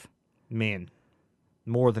 5? Man,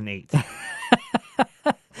 more than 8.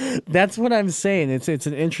 That's what I'm saying. It's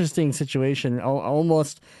an interesting situation.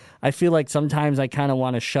 Almost, I feel like sometimes I kind of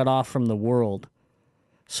want to shut off from the world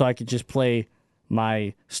so I could just play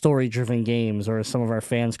my story-driven games, or as some of our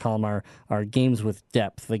fans call them, our games with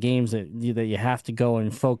depth, the games that you have to go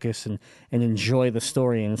and focus and enjoy the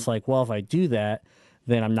story. And it's like, well, if I do that,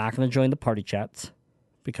 then I'm not going to join the party chats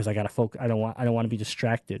because I got to focus. I don't want to be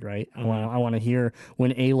distracted, right? I want to hear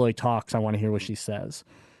when Aloy talks. I want to hear what she says.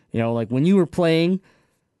 Like when you were playing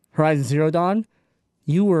Horizon Zero Dawn,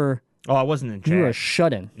 you were. Oh, I wasn't in chat. You were a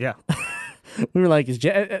shut-in. Yeah. We were like,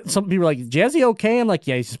 some people were like, is Jazzy okay? I'm like,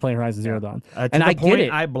 yeah, he's just playing Horizon Zero Dawn. And I get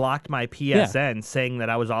it. I blocked my PSN saying that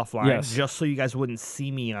I was offline Yes. just so you guys wouldn't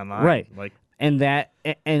see me online. Right. Like, and I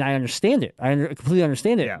understand it. I completely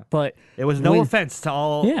understand it. Yeah. But it was no offense to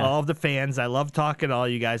all Yeah. of the fans. I love talking to all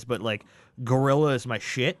you guys, but like Gorilla is my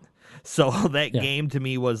shit. So that game to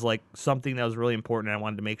me was like something that was really important. I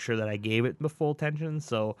wanted to make sure that I gave it the full attention.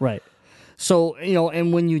 So right. So,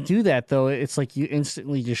 and when you do that, though, it's like you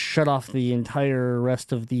instantly just shut off the entire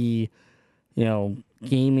rest of the,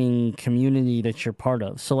 gaming community that you're part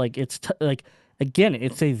of. So, like, it's again,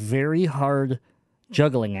 it's a very hard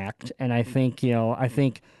juggling act. And I think,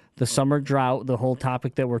 the summer drought, the whole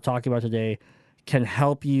topic that we're talking about today, can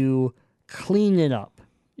help you clean it up.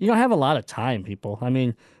 You don't have a lot of time, people. I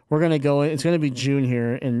mean, we're going to go, it's going to be June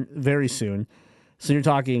here and very soon. So you're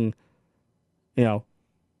talking,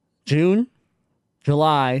 June,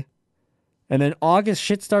 July, and then August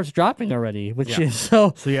shit starts dropping already, which is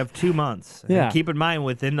so. So you have 2 months. Yeah. And keep in mind,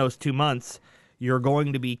 within those 2 months, you're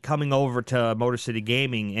going to be coming over to Motor City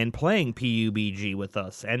Gaming and playing PUBG with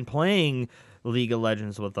us and playing League of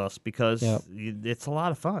Legends with us because it's a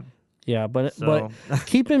lot of fun. Yeah, but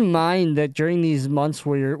keep in mind that during these months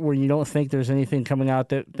where you don't think there's anything coming out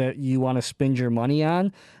that you want to spend your money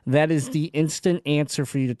on, that is the instant answer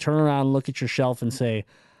for you to turn around, look at your shelf, and say,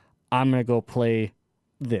 I'm going to go play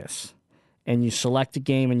this, and you select a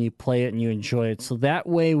game and you play it and you enjoy it. So that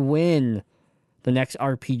way, when the next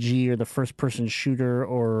RPG or the first-person shooter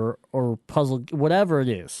or puzzle, whatever it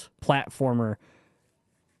is, platformer,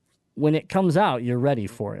 when it comes out, you're ready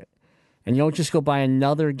for it. And you don't just go buy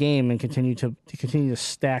another game and continue to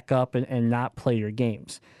stack up and not play your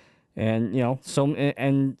games. And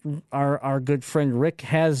our good friend Rick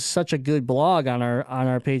has such a good blog on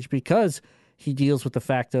our page because he deals with the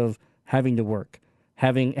fact of having to work,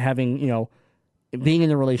 having being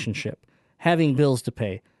in a relationship, having bills to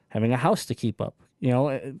pay, having a house to keep up.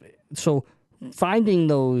 So finding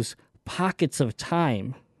those pockets of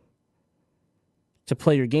time to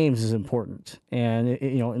play your games is important, and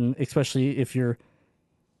and especially if you're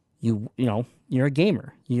a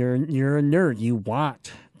gamer, you're a nerd, you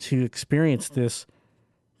want to experience this.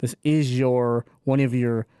 This is one of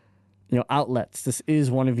your outlets. This is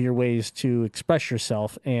one of your ways to express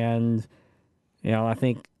yourself, and I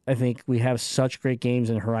think we have such great games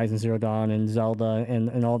in Horizon Zero Dawn and Zelda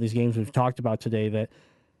and all these games we've talked about today that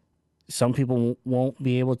some people won't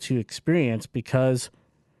be able to experience because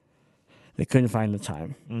they couldn't find the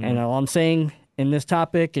time. Mm-hmm. And all I'm saying in this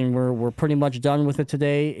topic, and we're pretty much done with it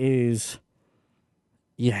today, is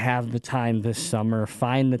you have the time this summer.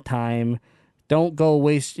 Find the time. Don't go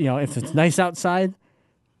waste. If it's nice outside,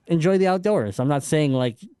 enjoy the outdoors. I'm not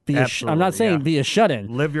saying be a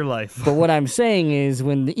shut-in. Live your life. But what I'm saying is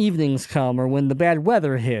when the evenings come or when the bad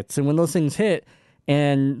weather hits and when those things hit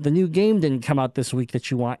and the new game didn't come out this week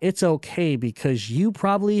that you want, it's okay because you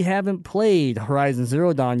probably haven't played Horizon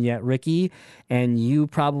Zero Dawn yet, Ricky, and you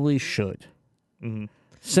probably should. Mm-hmm.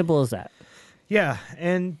 Simple as that. Yeah,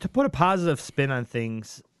 and to put a positive spin on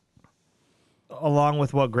things, along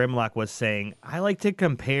with what Grimlock was saying, I like to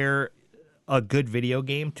compare a good video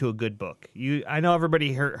game to a good book. I know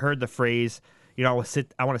everybody heard the phrase, I want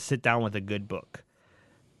to sit down with a good book.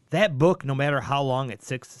 That book, no matter how long it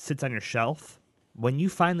sits on your shelf, when you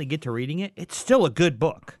finally get to reading it, it's still a good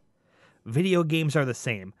book. Video games are the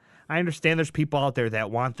same. I understand there's people out there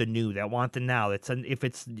that want the new, that want the now. If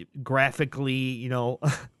it's graphically,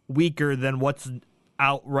 weaker than what's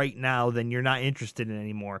out right now, then you're not interested in it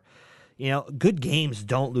anymore. Good games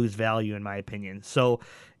don't lose value, in my opinion. So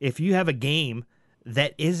if you have a game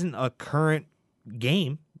that isn't a current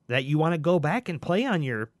game that you want to go back and play on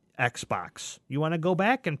your Xbox, you want to go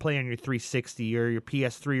back and play on your 360 or your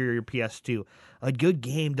PS3 or your PS2, a good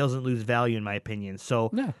game doesn't lose value, in my opinion.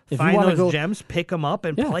 So find those gems, pick them up,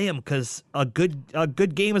 and play them, because a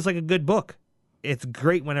good game is like a good book. It's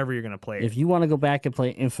great whenever you're going to play it. If you want to go back and play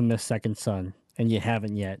Infamous Second Son, and you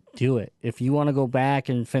haven't yet, do it. If you want to go back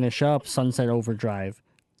and finish up Sunset Overdrive,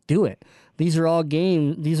 do it. These are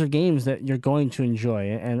games that you're going to enjoy.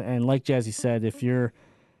 And like Jazzy said, if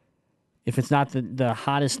it's not the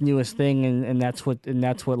hottest, newest thing, and that's what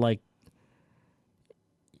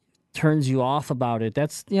turns you off about it,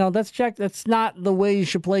 that's not the way you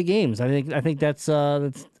should play games. I think that's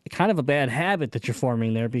kind of a bad habit that you're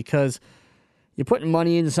forming there, because you're putting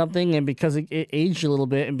money into something, and because it aged a little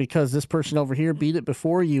bit, and because this person over here beat it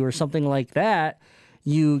before you or something like that,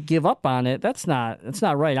 you give up on it. That's not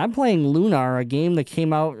right. I'm playing Lunar, a game that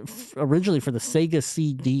came out originally for the Sega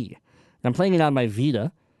CD. I'm playing it on my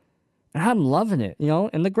Vita, and I'm loving it,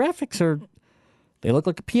 and the graphics they look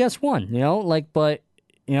like a PS1, but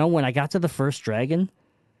when I got to the first dragon,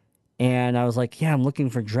 and I was like, yeah, I'm looking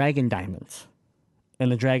for dragon diamonds. And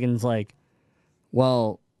the dragon's like,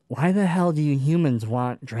 well, why the hell do you humans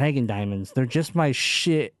want dragon diamonds? They're just my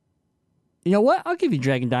shit. You know what? I'll give you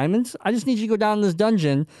dragon diamonds. I just need you to go down this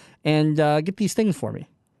dungeon and get these things for me.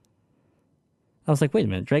 I was like, wait a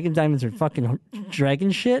minute. Dragon diamonds are fucking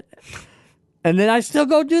dragon shit? And then I still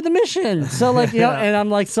go do the mission. So, and I'm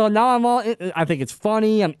like, so now I think it's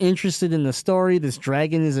funny. I'm interested in the story. This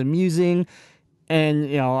dragon is amusing.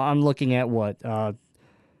 And, I'm looking at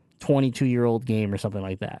 22-year-old game or something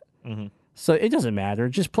like that. Mm-hmm. So it doesn't matter.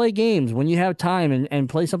 Just play games when you have time and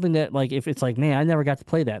play something that, if it's like, man, I never got to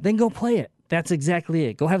play that, then go play it. That's exactly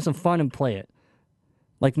it. Go have some fun and play it.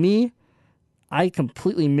 Like me, I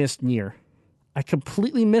completely missed Nier. I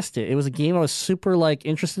completely missed it. It was a game I was super,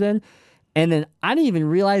 interested in. And then I didn't even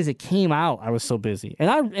realize it came out. I was so busy. And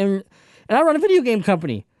I run a video game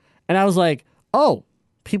company. And I was like, oh,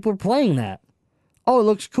 people are playing that. Oh, it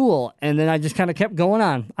looks cool. And then I just kind of kept going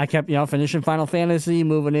on. I kept, finishing Final Fantasy,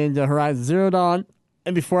 moving into Horizon Zero Dawn.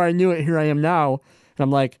 And before I knew it, here I am now. And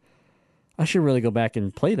I'm like, I should really go back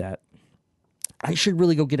and play that. I should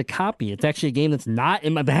really go get a copy. It's actually a game that's not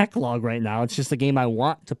in my backlog right now. It's just a game I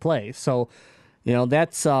want to play. So,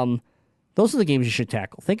 that's those are the games you should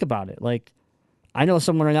tackle. Think about it. I know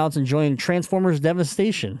someone right now that's enjoying Transformers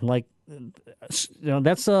Devastation.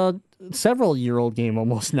 that's a several-year-old game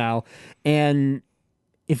almost now, and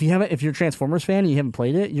if you're a Transformers fan and you haven't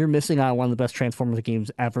played it, you're missing out on one of the best Transformers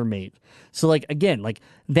games ever made. So like again, like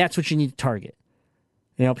that's what you need to target.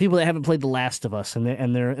 People that haven't played The Last of Us and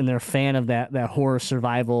they're a fan of that horror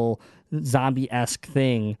survival zombie-esque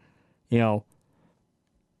thing,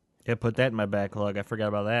 Yeah, put that in my backlog. I forgot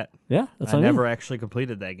about that. Yeah, that's I what I mean. never actually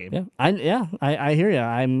completed that game. Yeah, I hear you.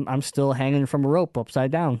 I'm still hanging from a rope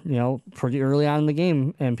upside down. Pretty early on in the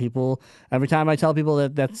game, and people every time I tell people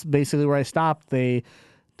that that's basically where I stopped, they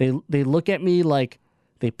look at me like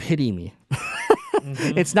they pity me.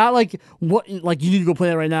 Mm-hmm. It's not like you need to go play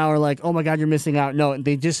that right now, or like, oh my God, you're missing out. No,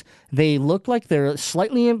 they look like they're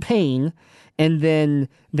slightly in pain. And then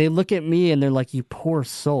they look at me and they're like, you poor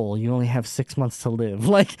soul, you only have 6 months to live.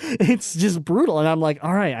 Like, it's just brutal. And I'm like,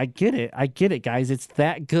 all right, I get it, guys. It's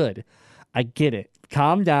that good. I get it.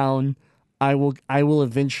 Calm down. I will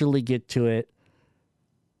eventually get to it.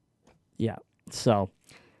 Yeah. So.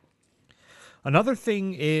 Another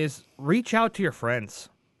thing is reach out to your friends.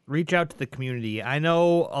 Reach out to the community. I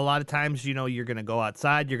know a lot of times, you're going to go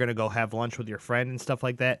outside, you're going to go have lunch with your friend and stuff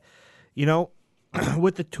like that.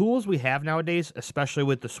 With the tools we have nowadays, especially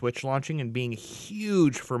with the Switch launching and being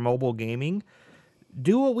huge for mobile gaming,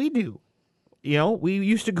 do what we do. We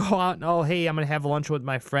used to go out and, oh, hey, I'm going to have lunch with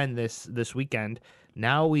my friend this weekend.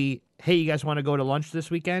 Now hey, you guys want to go to lunch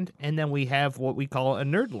this weekend? And then we have what we call a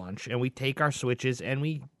nerd lunch, and we take our Switches and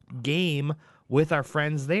we game with our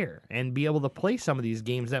friends there and be able to play some of these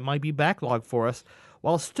games that might be backlogged for us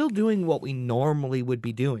while still doing what we normally would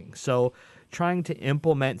be doing. So trying to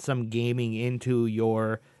implement some gaming into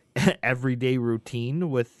your everyday routine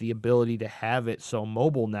with the ability to have it so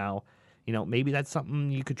mobile now, maybe that's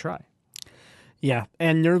something you could try. Yeah,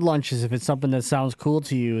 and Nerd Lunches, if it's something that sounds cool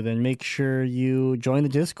to you, then make sure you join the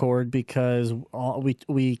Discord, because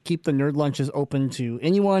we keep the Nerd Lunches open to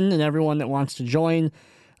anyone and everyone that wants to join,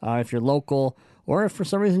 if you're local. Or if for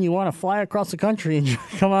some reason you want to fly across the country and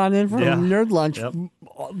come on in for a nerd lunch,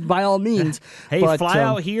 by all means. Hey, fly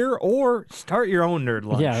out here or start your own nerd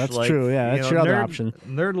lunch. Yeah, that's true. Yeah, that's your other option.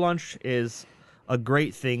 Nerd lunch is a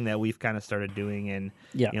great thing that we've kind of started doing. And,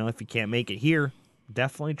 if you can't make it here,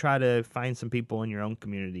 definitely try to find some people in your own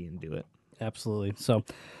community and do it. Absolutely. So,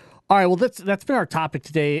 all right, well, that's been our topic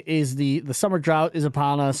today. Is the summer drought is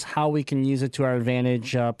upon us? How we can use it to our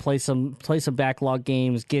advantage? Play some backlog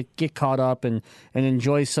games, get caught up, and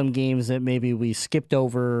enjoy some games that maybe we skipped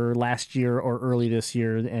over last year or early this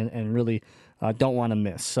year, and really don't want to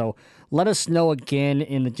miss. So let us know again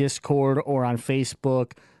in the Discord or on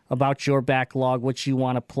Facebook about your backlog, what you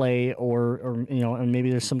want to play, or and maybe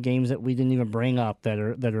there's some games that we didn't even bring up that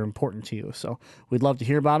are important to you. So we'd love to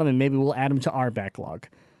hear about them, and maybe we'll add them to our backlog.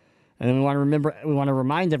 And then we want to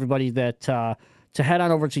remind everybody that to head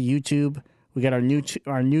on over to YouTube. We got our new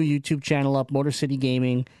YouTube channel up, Motor City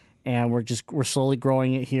Gaming, and we're slowly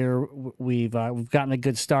growing it here. We've gotten a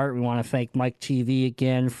good start. We want to thank Mike TV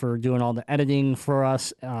again for doing all the editing for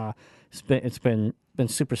us. It's been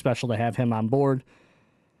super special to have him on board.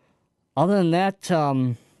 Other than that,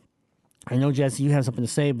 I know, Jesse, you have something to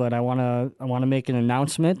say, but I want to make an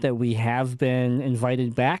announcement that we have been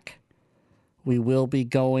invited back. We will be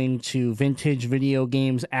going to Vintage Video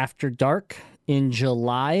Games After Dark in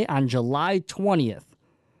July, on July 20th.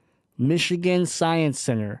 Michigan Science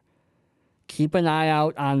Center. Keep an eye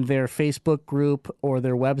out on their Facebook group or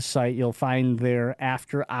their website. You'll find their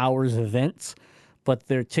after-hours events, but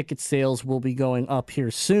their ticket sales will be going up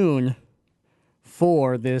here soon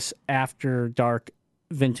for this After Dark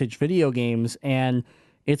Vintage Video Games, and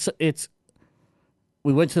it's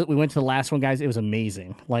we went to the last one, guys. It was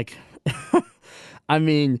amazing. Like, I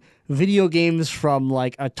mean, video games from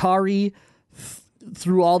like Atari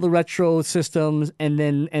through all the retro systems, and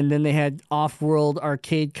then they had Off-World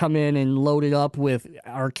Arcade come in and load it up with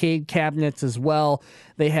arcade cabinets as well.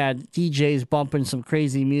 They had DJs bumping some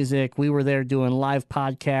crazy music. We were there doing live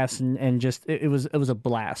podcasts, and just it was a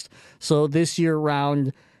blast. So this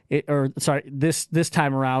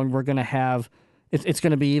time around, we're gonna have it's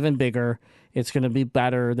gonna be even bigger. It's going to be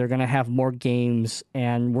better. They're going to have more games,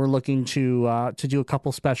 and we're looking to do a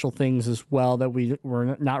couple special things as well that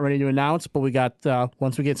we're not ready to announce, but we got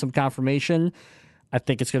once we get some confirmation, I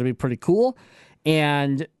think it's going to be pretty cool,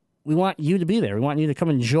 and we want you to be there. We want you to come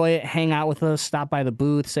enjoy it, hang out with us, stop by the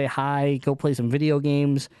booth, say hi, go play some video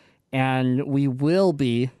games, and we will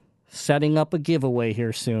be setting up a giveaway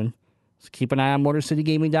here soon. So keep an eye on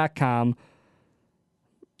MotorCityGaming.com.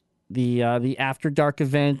 The After Dark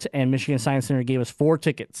event and Michigan Science Center gave us 4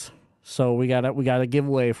 tickets, so we got a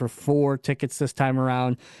giveaway for 4 tickets this time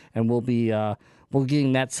around, and we'll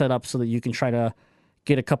getting that set up so that you can try to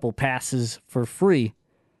get a couple passes for free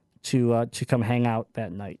to come hang out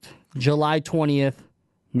that night. July 20th,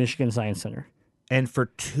 Michigan Science Center. And for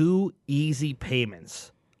 2 easy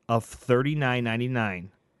payments of $39.99,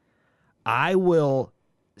 I will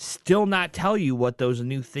still not tell you what those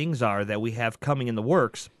new things are that we have coming in the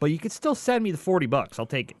works, but you could still send me the $40. I'll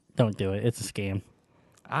take it. Don't do it. It's a scam.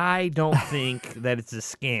 I don't think that it's a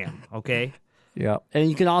scam, okay? Yeah. And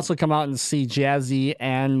you can also come out and see Jazzy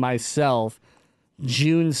and myself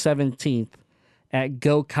June 17th at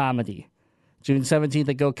Go Comedy. June 17th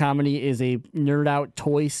at Go Comedy is a nerd out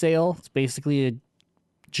toy sale. It's basically a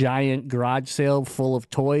giant garage sale full of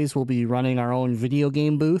toys. We'll be running our own video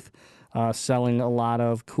game booth, selling a lot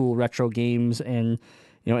of cool retro games and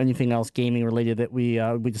anything else gaming related that we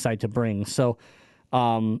decide to bring. So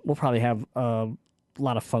we'll probably have a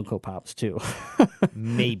lot of Funko Pops too.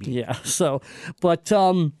 Maybe. Yeah. So, but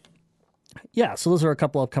yeah. So those are a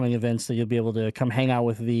couple upcoming events that you'll be able to come hang out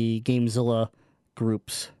with the Gamezilla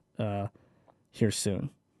groups here soon.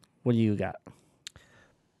 What do you got?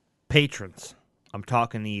 Patrons, I'm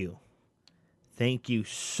talking to you. Thank you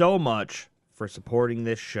so much for supporting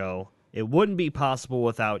this show. It wouldn't be possible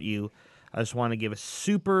without you. I just want to give a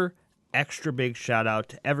super extra big shout out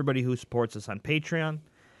to everybody who supports us on Patreon.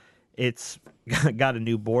 It's got a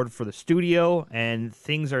new board for the studio, and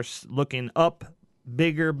things are looking up,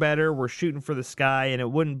 bigger, better. We're shooting for the sky, and it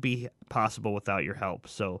wouldn't be possible without your help.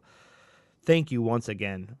 So thank you once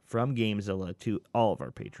again from Gamezilla to all of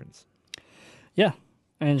our patrons. Yeah.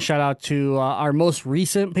 And shout out to our most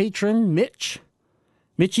recent patron, Mitch.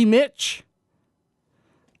 Mitchy Mitch.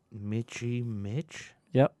 Mitchy Mitch?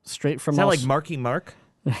 Yep. Straight from Is that like Marky Mark?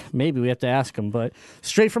 Maybe we have to ask him, but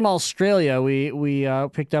straight from Australia, we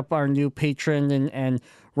picked up our new patron and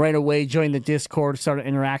right away joined the Discord, started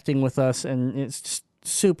interacting with us, and it's just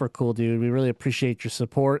super cool, dude. We really appreciate your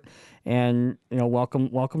support, and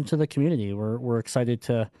welcome to the community. We're excited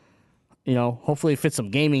to hopefully fit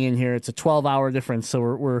some gaming in here. It's a 12-hour difference, so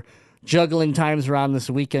we're juggling times around this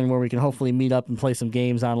weekend where we can hopefully meet up and play some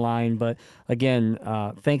games online. But again,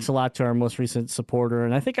 thanks a lot to our most recent supporter.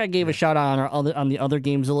 And I think I gave a shout out on the other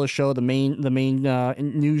Gamezilla show, the main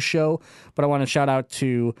news show. But I want to shout out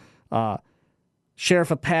to Sheriff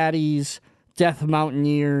of Patties, Death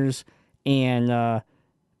Mountaineers, and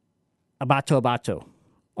Abato.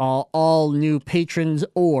 All new patrons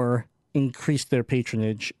or increased their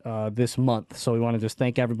patronage this month. So we want to just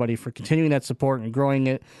thank everybody for continuing that support and growing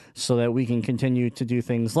it so that we can continue to do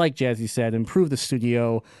things like Jazzy said, improve the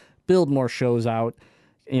studio, build more shows out,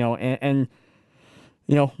 and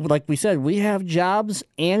like we said, we have jobs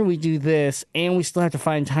and we do this and we still have to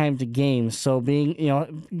find time to game. So being,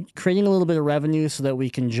 creating a little bit of revenue so that we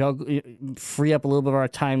can free up a little bit of our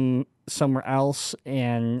time somewhere else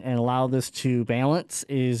and allow this to balance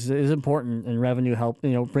is important, and revenue help,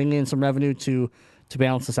 bringing in some revenue to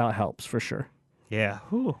balance this out helps for sure. Yeah.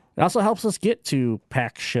 Whew. It also helps us get to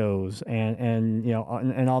PAX shows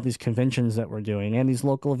and all these conventions that we're doing and these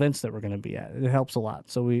local events that we're going to be at. It helps a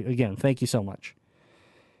lot. So again, thank you so much.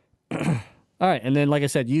 All right. And then, like I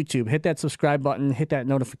said, YouTube, hit that subscribe button, hit that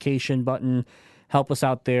notification button, help us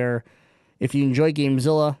out there. If you enjoy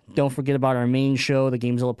Gamezilla, don't forget about our main show, the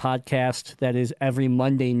Gamezilla podcast. That is every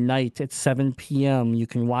Monday night at 7 p.m. You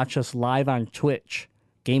can watch us live on Twitch,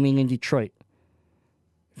 Gaming in Detroit.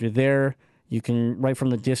 If you're there, you can, right from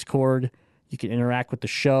the Discord, you can interact with the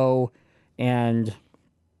show, and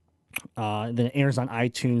then it airs on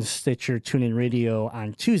iTunes, Stitcher, TuneIn Radio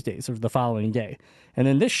on Tuesdays of the following day. And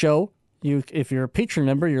then this show, if you're a patron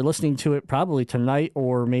member, you're listening to it probably tonight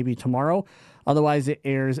or maybe tomorrow. Otherwise, it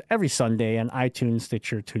airs every Sunday on iTunes,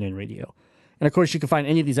 Stitcher, TuneIn Radio. And, of course, you can find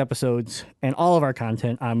any of these episodes and all of our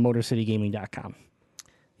content on MotorCityGaming.com.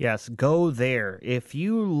 Yes, go there. If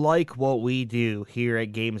you like what we do here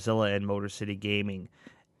at Gamezilla and Motor City Gaming,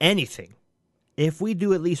 anything, if we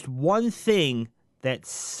do at least one thing that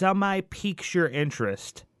semi-piques your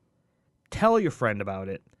interest, tell your friend about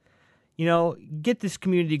it. Get this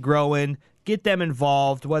community growing, get them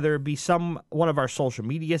involved, whether it be one of our social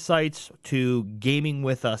media sites, to gaming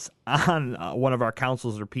with us on one of our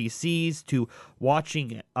consoles or PCs, to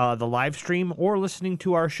watching the live stream or listening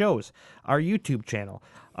to our shows, our YouTube channel,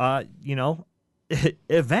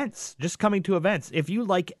 events, just coming to events. If you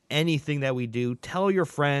like anything that we do, tell your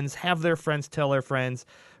friends, have their friends tell their friends,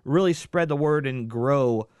 really spread the word and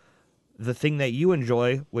grow the thing that you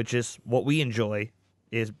enjoy, which is what we enjoy,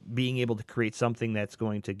 is being able to create something that's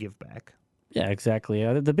going to give back. Yeah, exactly.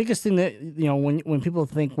 The biggest thing that, when people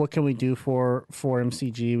think, what can we do for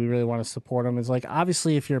MCG, we really want to support them, is like,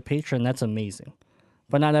 obviously, if you're a patron, that's amazing.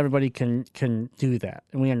 But not everybody can do that,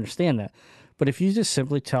 and we understand that. But if you just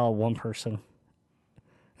simply tell one person,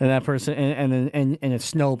 and that person, and it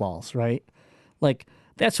snowballs, right? Like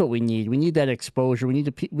that's what we need. We need that exposure. We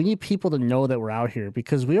need people to know that we're out here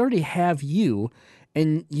because we already have you,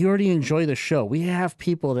 and you already enjoy the show. We have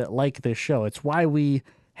people that like this show. It's why we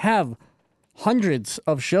have hundreds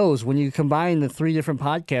of shows. When you combine the 3 different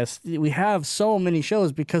podcasts, we have so many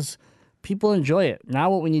shows because people enjoy it. Now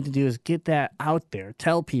what we need to do is get that out there.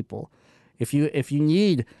 Tell people if you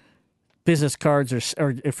need business cards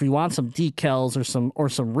or if you want some decals or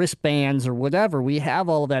some wristbands or whatever, we have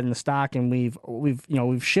all of that in the stock, and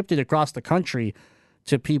we've shipped it across the country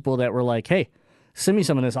to people that were like, hey, send me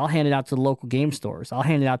some of this. I'll hand it out to the local game stores. I'll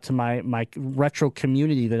hand it out to my retro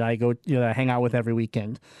community that I go that I hang out with every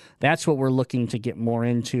weekend. That's what we're looking to get more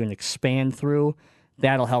into and expand through.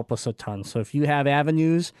 That'll help us a ton. So if you have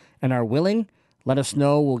avenues and are willing, let us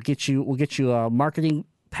know. We'll get you a marketing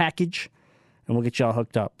package, and we'll get you all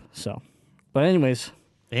hooked up. So, but anyways,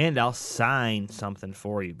 And I'll sign something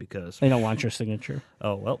for you because they don't want your signature.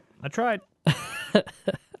 Oh well, I tried.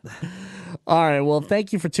 All right. Well,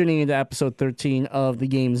 thank you for tuning into episode 13 of the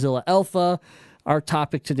GameZilla Alpha. Our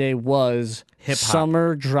topic today was Hip-hop.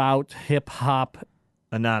 Summer Drought Hip Hop.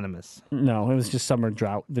 Anonymous. No, it was just Summer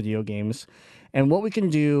Drought video games. And what we can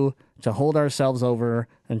do to hold ourselves over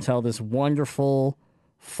until this wonderful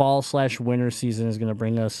fall/winter season is going to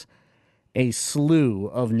bring us a slew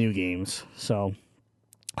of new games. So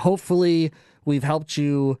hopefully we've helped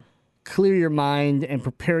you clear your mind and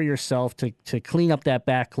prepare yourself to clean up that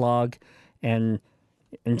backlog. And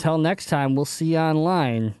until next time, we'll see you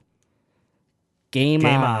online. Game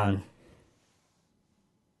on.